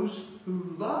those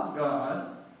who love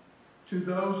God, to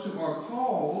those who are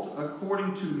called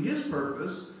according to his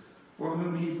purpose, for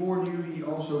whom he foreknew he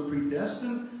also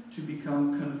predestined to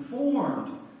become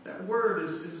conformed. That word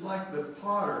is like the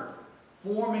potter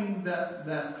forming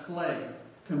that clay,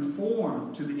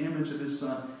 conformed to the image of his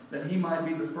Son, that he might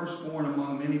be the firstborn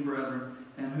among many brethren,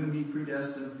 and whom he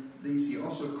predestined, these he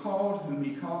also called, whom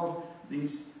he called,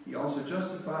 these he also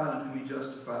justified, and whom he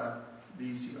justified,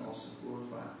 these he also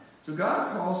glorified. So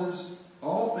God causes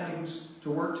all things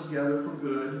to work together for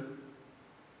good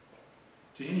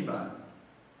to anybody.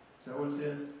 Is that what it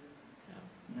says?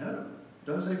 No. It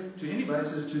doesn't say to anybody. It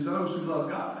says to those who love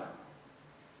God,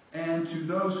 and to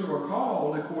those who are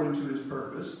called according to his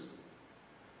purpose,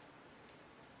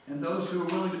 and those who are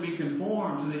willing to be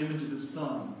conformed to the image of his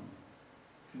Son.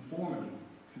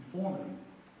 Conformity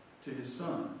to his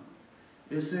Son.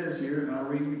 It says here, and I'll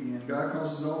read it again, God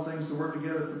causes all things to work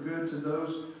together for good to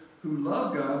those who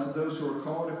love God, to those who are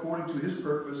called according to his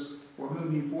purpose, for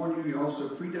whom he foreknew he also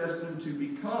predestined to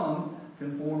become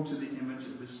conformed to the image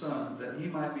of his Son, that he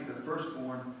might be the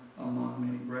firstborn among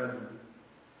many brethren.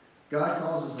 God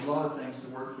causes a lot of things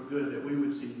to work for good that we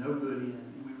would see no good in,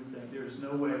 and we would think there is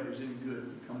no way there's any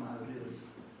good to come out of this.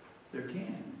 There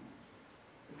can,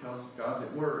 because God's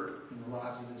at work in the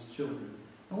lives of his children.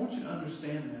 I want you to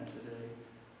understand that today.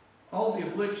 All the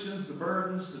afflictions, the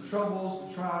burdens, the troubles,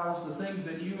 the trials, the things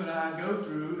that you and I go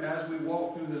through as we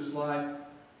walk through this life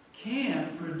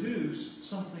can produce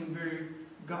something very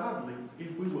godly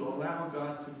if we will allow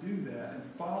God to do that and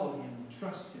follow him and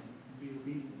trust him and be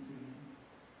obedient to him.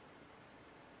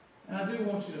 And I do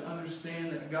want you to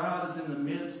understand that God is in the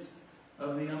midst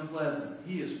of the unpleasant.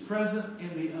 He is present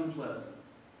in the unpleasant.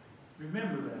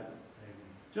 Remember that.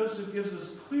 Joseph gives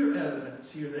us clear evidence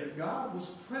here that God was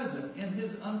present in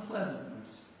his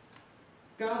unpleasantness.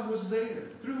 God was there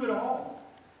through it all.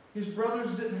 His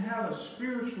brothers didn't have a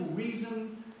spiritual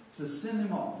reason to send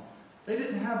him off. They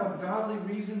didn't have a godly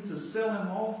reason to sell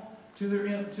him off to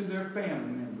their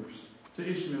family members, to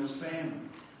Ishmael's family.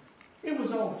 It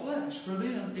was all flesh for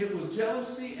them. It was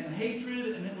jealousy and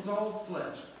hatred, and it was all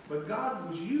flesh. But God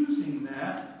was using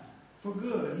that for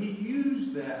good. He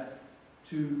used that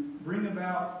to bring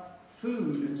about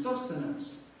food and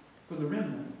sustenance for the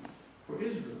remnant, for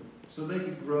Israel, so they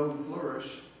could grow and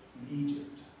flourish in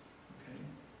Egypt. Okay?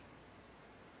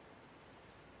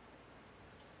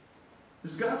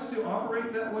 Does God still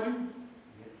operate that way?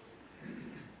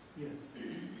 Yes.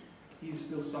 He is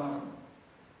still sovereign.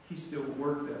 He still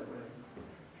worked that way.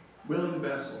 Willing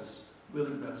vessels.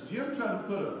 Willing vessels. You ever try to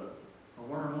put a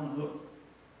worm on a hook?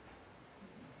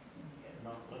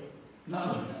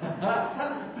 Not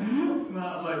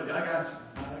lately. I got you.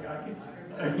 I get you.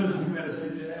 I got your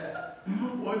message.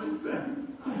 What'd you say?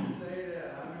 I didn't say that.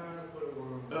 I know how to put a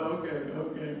worm.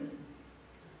 Okay.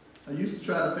 I used to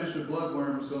try to fish with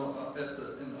bloodworms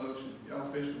in the ocean.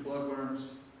 Y'all fish with bloodworms?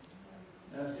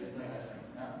 That's just nasty.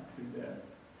 I don't do that.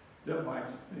 They'll bite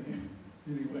you.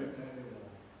 Anyway.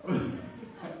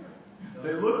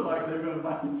 They look like they're going to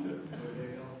bite you.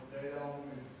 They don't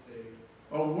mistake.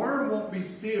 A worm won't be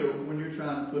still when you're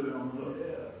trying to put it on the hook.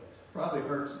 Yeah. Probably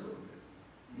hurts a little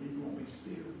bit. It won't be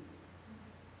still.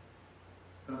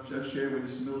 I've shared with you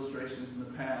some illustrations in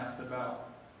the past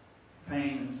about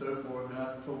pain and so forth. And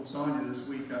I told Sonia this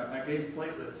week, I gave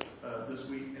platelets this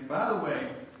week. And by the way,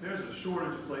 there's a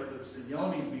shortage of platelets, and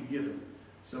y'all need to be given.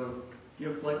 So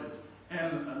give platelets.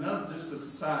 And another, just as a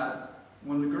side,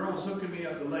 when the girl was hooking me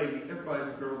up, the lady, everybody's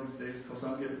a girl these days because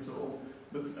I'm getting so old,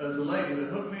 but as a lady that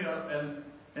hooked me up,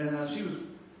 and she was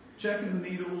checking the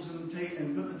needles and tape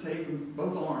and putting the tape in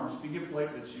both arms. If you give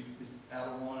platelets, you just out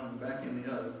of one and back in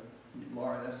the other.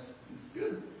 Laura, that's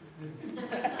good.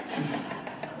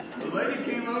 The lady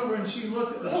came over and she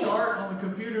looked at the chart on the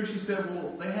computer. She said,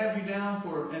 well, they have you down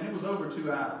for, and it was over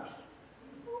 2 hours.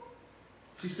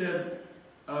 She said,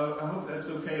 I hope that's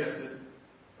okay. I said,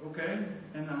 okay.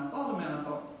 And I thought a minute, I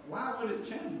thought, why would it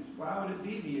change? Why would it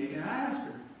deviate? And I asked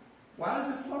her, why does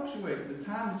it fluctuate the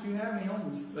time that you have me on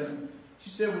this thing? She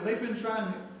said, well, they've been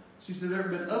trying to, she said, they've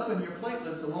been upping your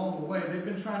platelets along the way. They've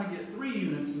been trying to get 3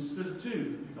 units instead of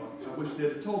 2. I wish they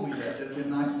had told me that. It'd been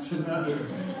nice to know.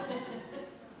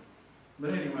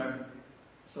 But anyway,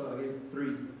 so I gave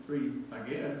three, I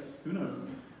guess. Who knows?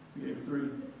 I gave 3.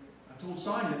 I told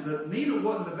Sonia the needle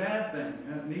wasn't the bad thing.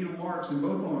 I had needle marks in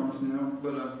both arms, you know,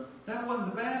 but that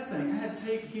wasn't the bad thing. I had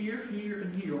tape here, here,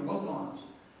 and here on both arms.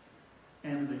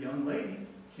 And the young lady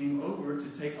came over to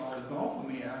take all this off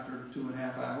of me after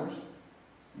 2.5 hours.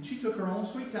 And she took her own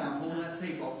sweet time pulling that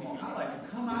tape off. I like to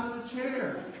come out of the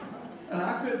chair. And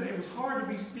I couldn't, it was hard to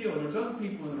be still. There was other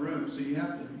people in the room, so you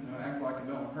have to act like it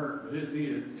don't hurt, but it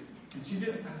did. And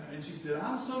she said,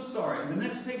 I'm so sorry. And the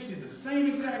next tape, she did the same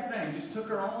exact thing. Just took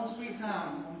her own sweet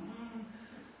time.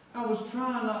 I was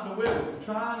trying not to wiggle,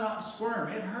 trying not to squirm.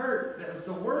 It hurt.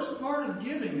 The worst part of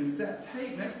giving is that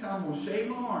tape. Next time we'll shave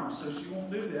my arms so she won't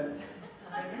do that.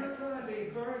 And you're trying to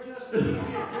encourage us to get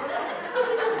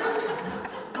better.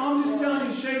 I'm just telling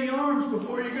you, shave your arms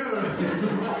before you go.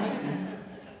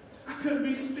 I couldn't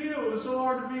be still. It was so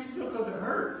hard to be still because it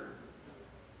hurt.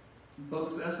 And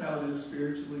folks, that's how it is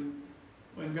spiritually.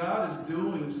 When God is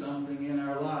doing something in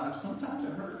our lives, sometimes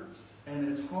it hurts. And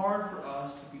it's hard for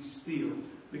us to be still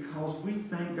because we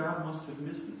think God must have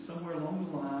missed it somewhere along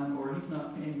the line, or He's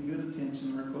not paying good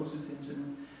attention or close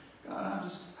attention.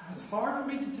 God, it's hard for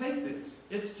me to take this.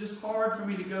 It's just hard for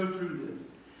me to go through this.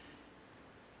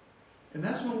 And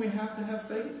that's when we have to have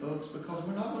faith, folks, because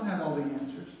we're not going to have all the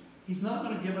answers. He's not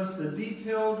going to give us the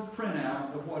detailed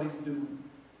printout of what He's doing.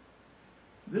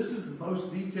 This is the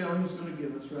most detail He's going to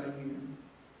give us right here.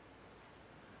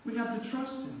 We have to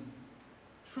trust Him.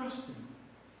 Trust Him.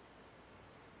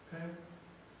 Okay?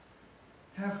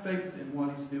 Have faith in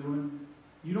what He's doing.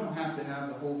 You don't have to have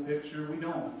the whole picture. We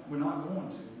don't. We're not going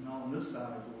to. Not on this side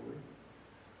of glory.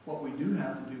 What we do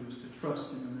have to do is to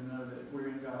trust Him and to know that we're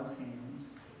in God's hands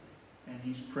and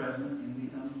He's present in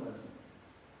the unpleasant.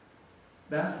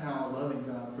 That's how a loving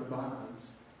God provides.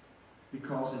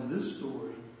 Because in this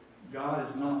story, God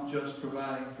is not just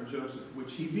providing for Joseph,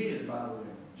 which He did, by the way.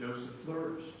 Joseph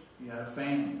flourished. He had a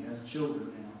family. He has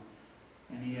children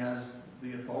now. And he has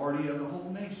the authority of the whole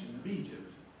nation of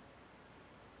Egypt.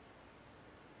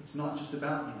 It's not just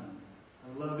about him.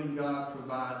 A loving God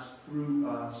provides through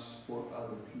us for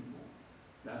other people.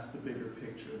 That's the bigger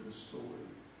picture of the story.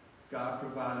 God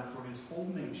provided for His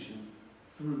whole nation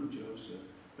through Joseph.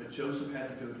 But Joseph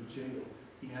had to go to jail.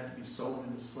 He had to be sold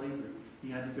into slavery. He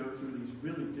had to go through these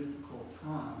really difficult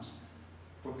times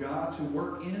for God to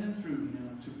work in and through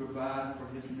him to provide for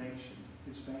His nation,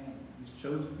 His family, His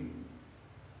chosen people.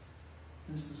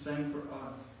 And it's the same for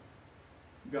us.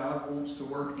 God wants to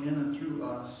work in and through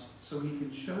us so He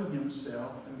can show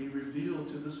Himself and be revealed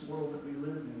to this world that we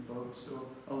live in, folks. So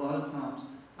a lot of times,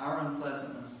 our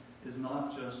unpleasantness is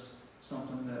not just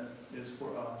something that is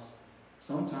for us.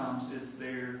 Sometimes it's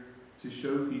there to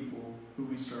show people who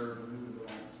we serve and who we belong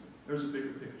to. There's a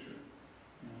bigger picture.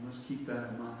 And let's keep that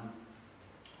in mind.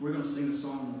 We're going to sing a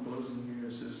song in closing here.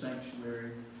 It says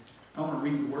Sanctuary. I want to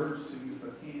read the words to you if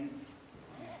I can.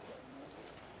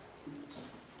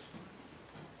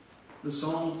 The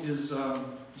song is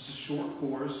it's a short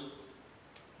chorus.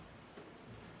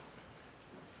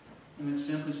 And it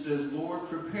simply says, Lord,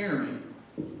 prepare me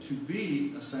to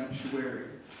be a sanctuary.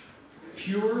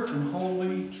 Pure and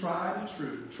holy, tried and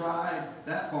true. Tried,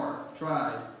 that part,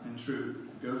 tried and true.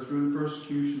 Go through the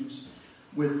persecutions.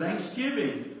 With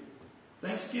thanksgiving,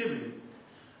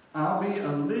 I'll be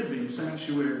a living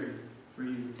sanctuary for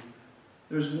you.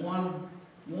 There's one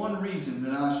reason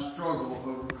that I struggle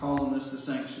over calling this the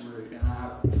sanctuary, and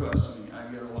trust me,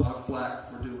 I get a lot of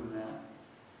flack for doing that.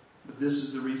 But this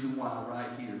is the reason why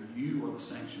right here. You are the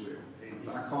sanctuary. If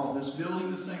I call this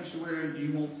building the sanctuary,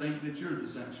 you won't think that you're the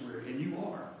sanctuary, and you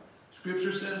are.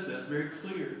 Scripture says that's very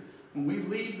clear. when we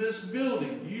leave this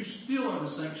building, you still are the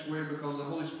sanctuary because the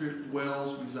Holy Spirit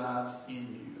dwells, resides in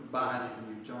you, abides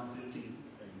in you. John 15.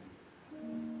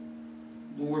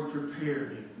 Lord, prepare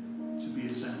me to be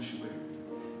a sanctuary.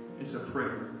 It's a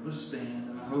prayer. Let's stand,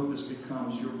 and I hope this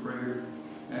becomes your prayer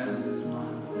as it is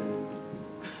mine today.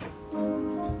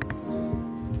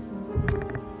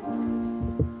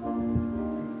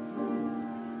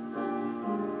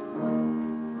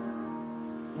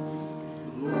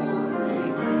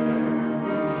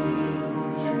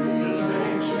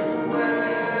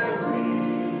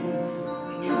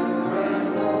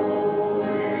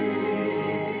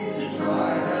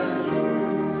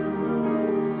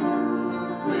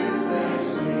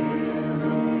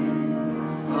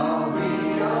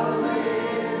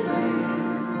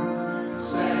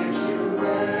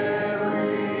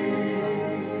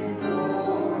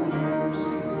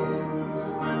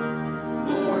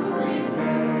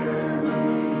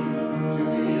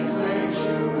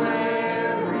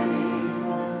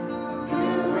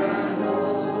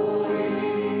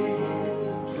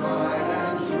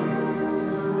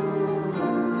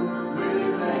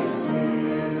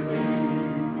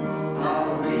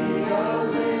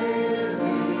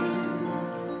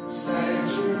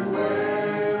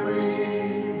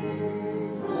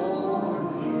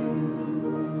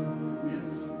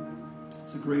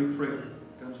 Great prayer.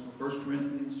 It comes from 1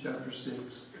 Corinthians chapter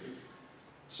 6.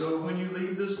 So when you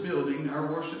leave this building, our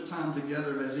worship time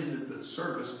together has ended, but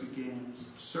service begins.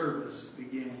 Service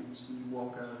begins when you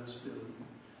walk out of this building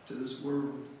to this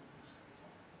world.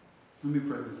 Let me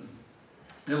pray with you.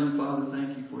 Heavenly Father,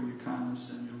 thank you for your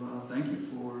kindness and your love. Thank you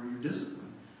for your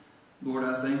discipline. Lord,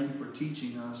 I thank you for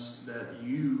teaching us that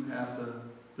you have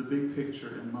the big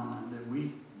picture in mind, that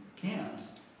we can't.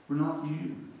 We're not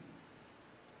you.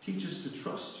 Teach us to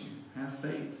trust you, have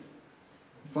faith.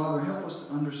 Father, help us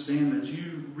to understand that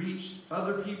you reached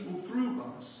other people through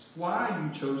us. Why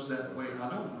you chose that way, I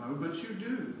don't know, but you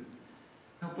do.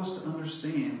 Help us to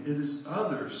understand it is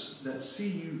others that see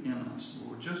you in us,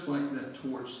 Lord, just like that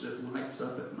torch that lights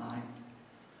up at night.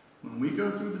 When we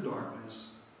go through the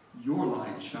darkness, your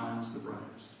light shines the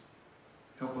brightest.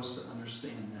 Help us to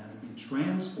understand that and be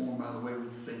transformed by the way we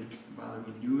think, by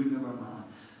the renewing of our mind,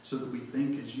 so that we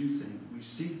think as you think. We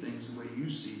see things the way you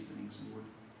see things, Lord.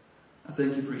 I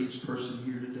thank you for each person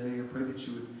here today. I pray that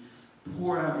you would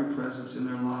pour out your presence in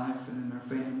their life and in their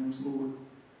families, Lord.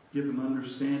 Give them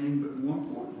understanding, but more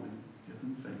importantly, give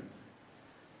them faith.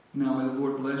 Now may the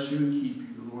Lord bless you and keep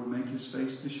you. The Lord make his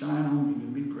face to shine on you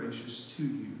and be gracious to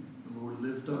you. The Lord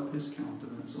lift up his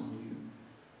countenance on you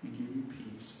and give you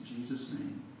peace. In Jesus'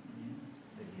 name.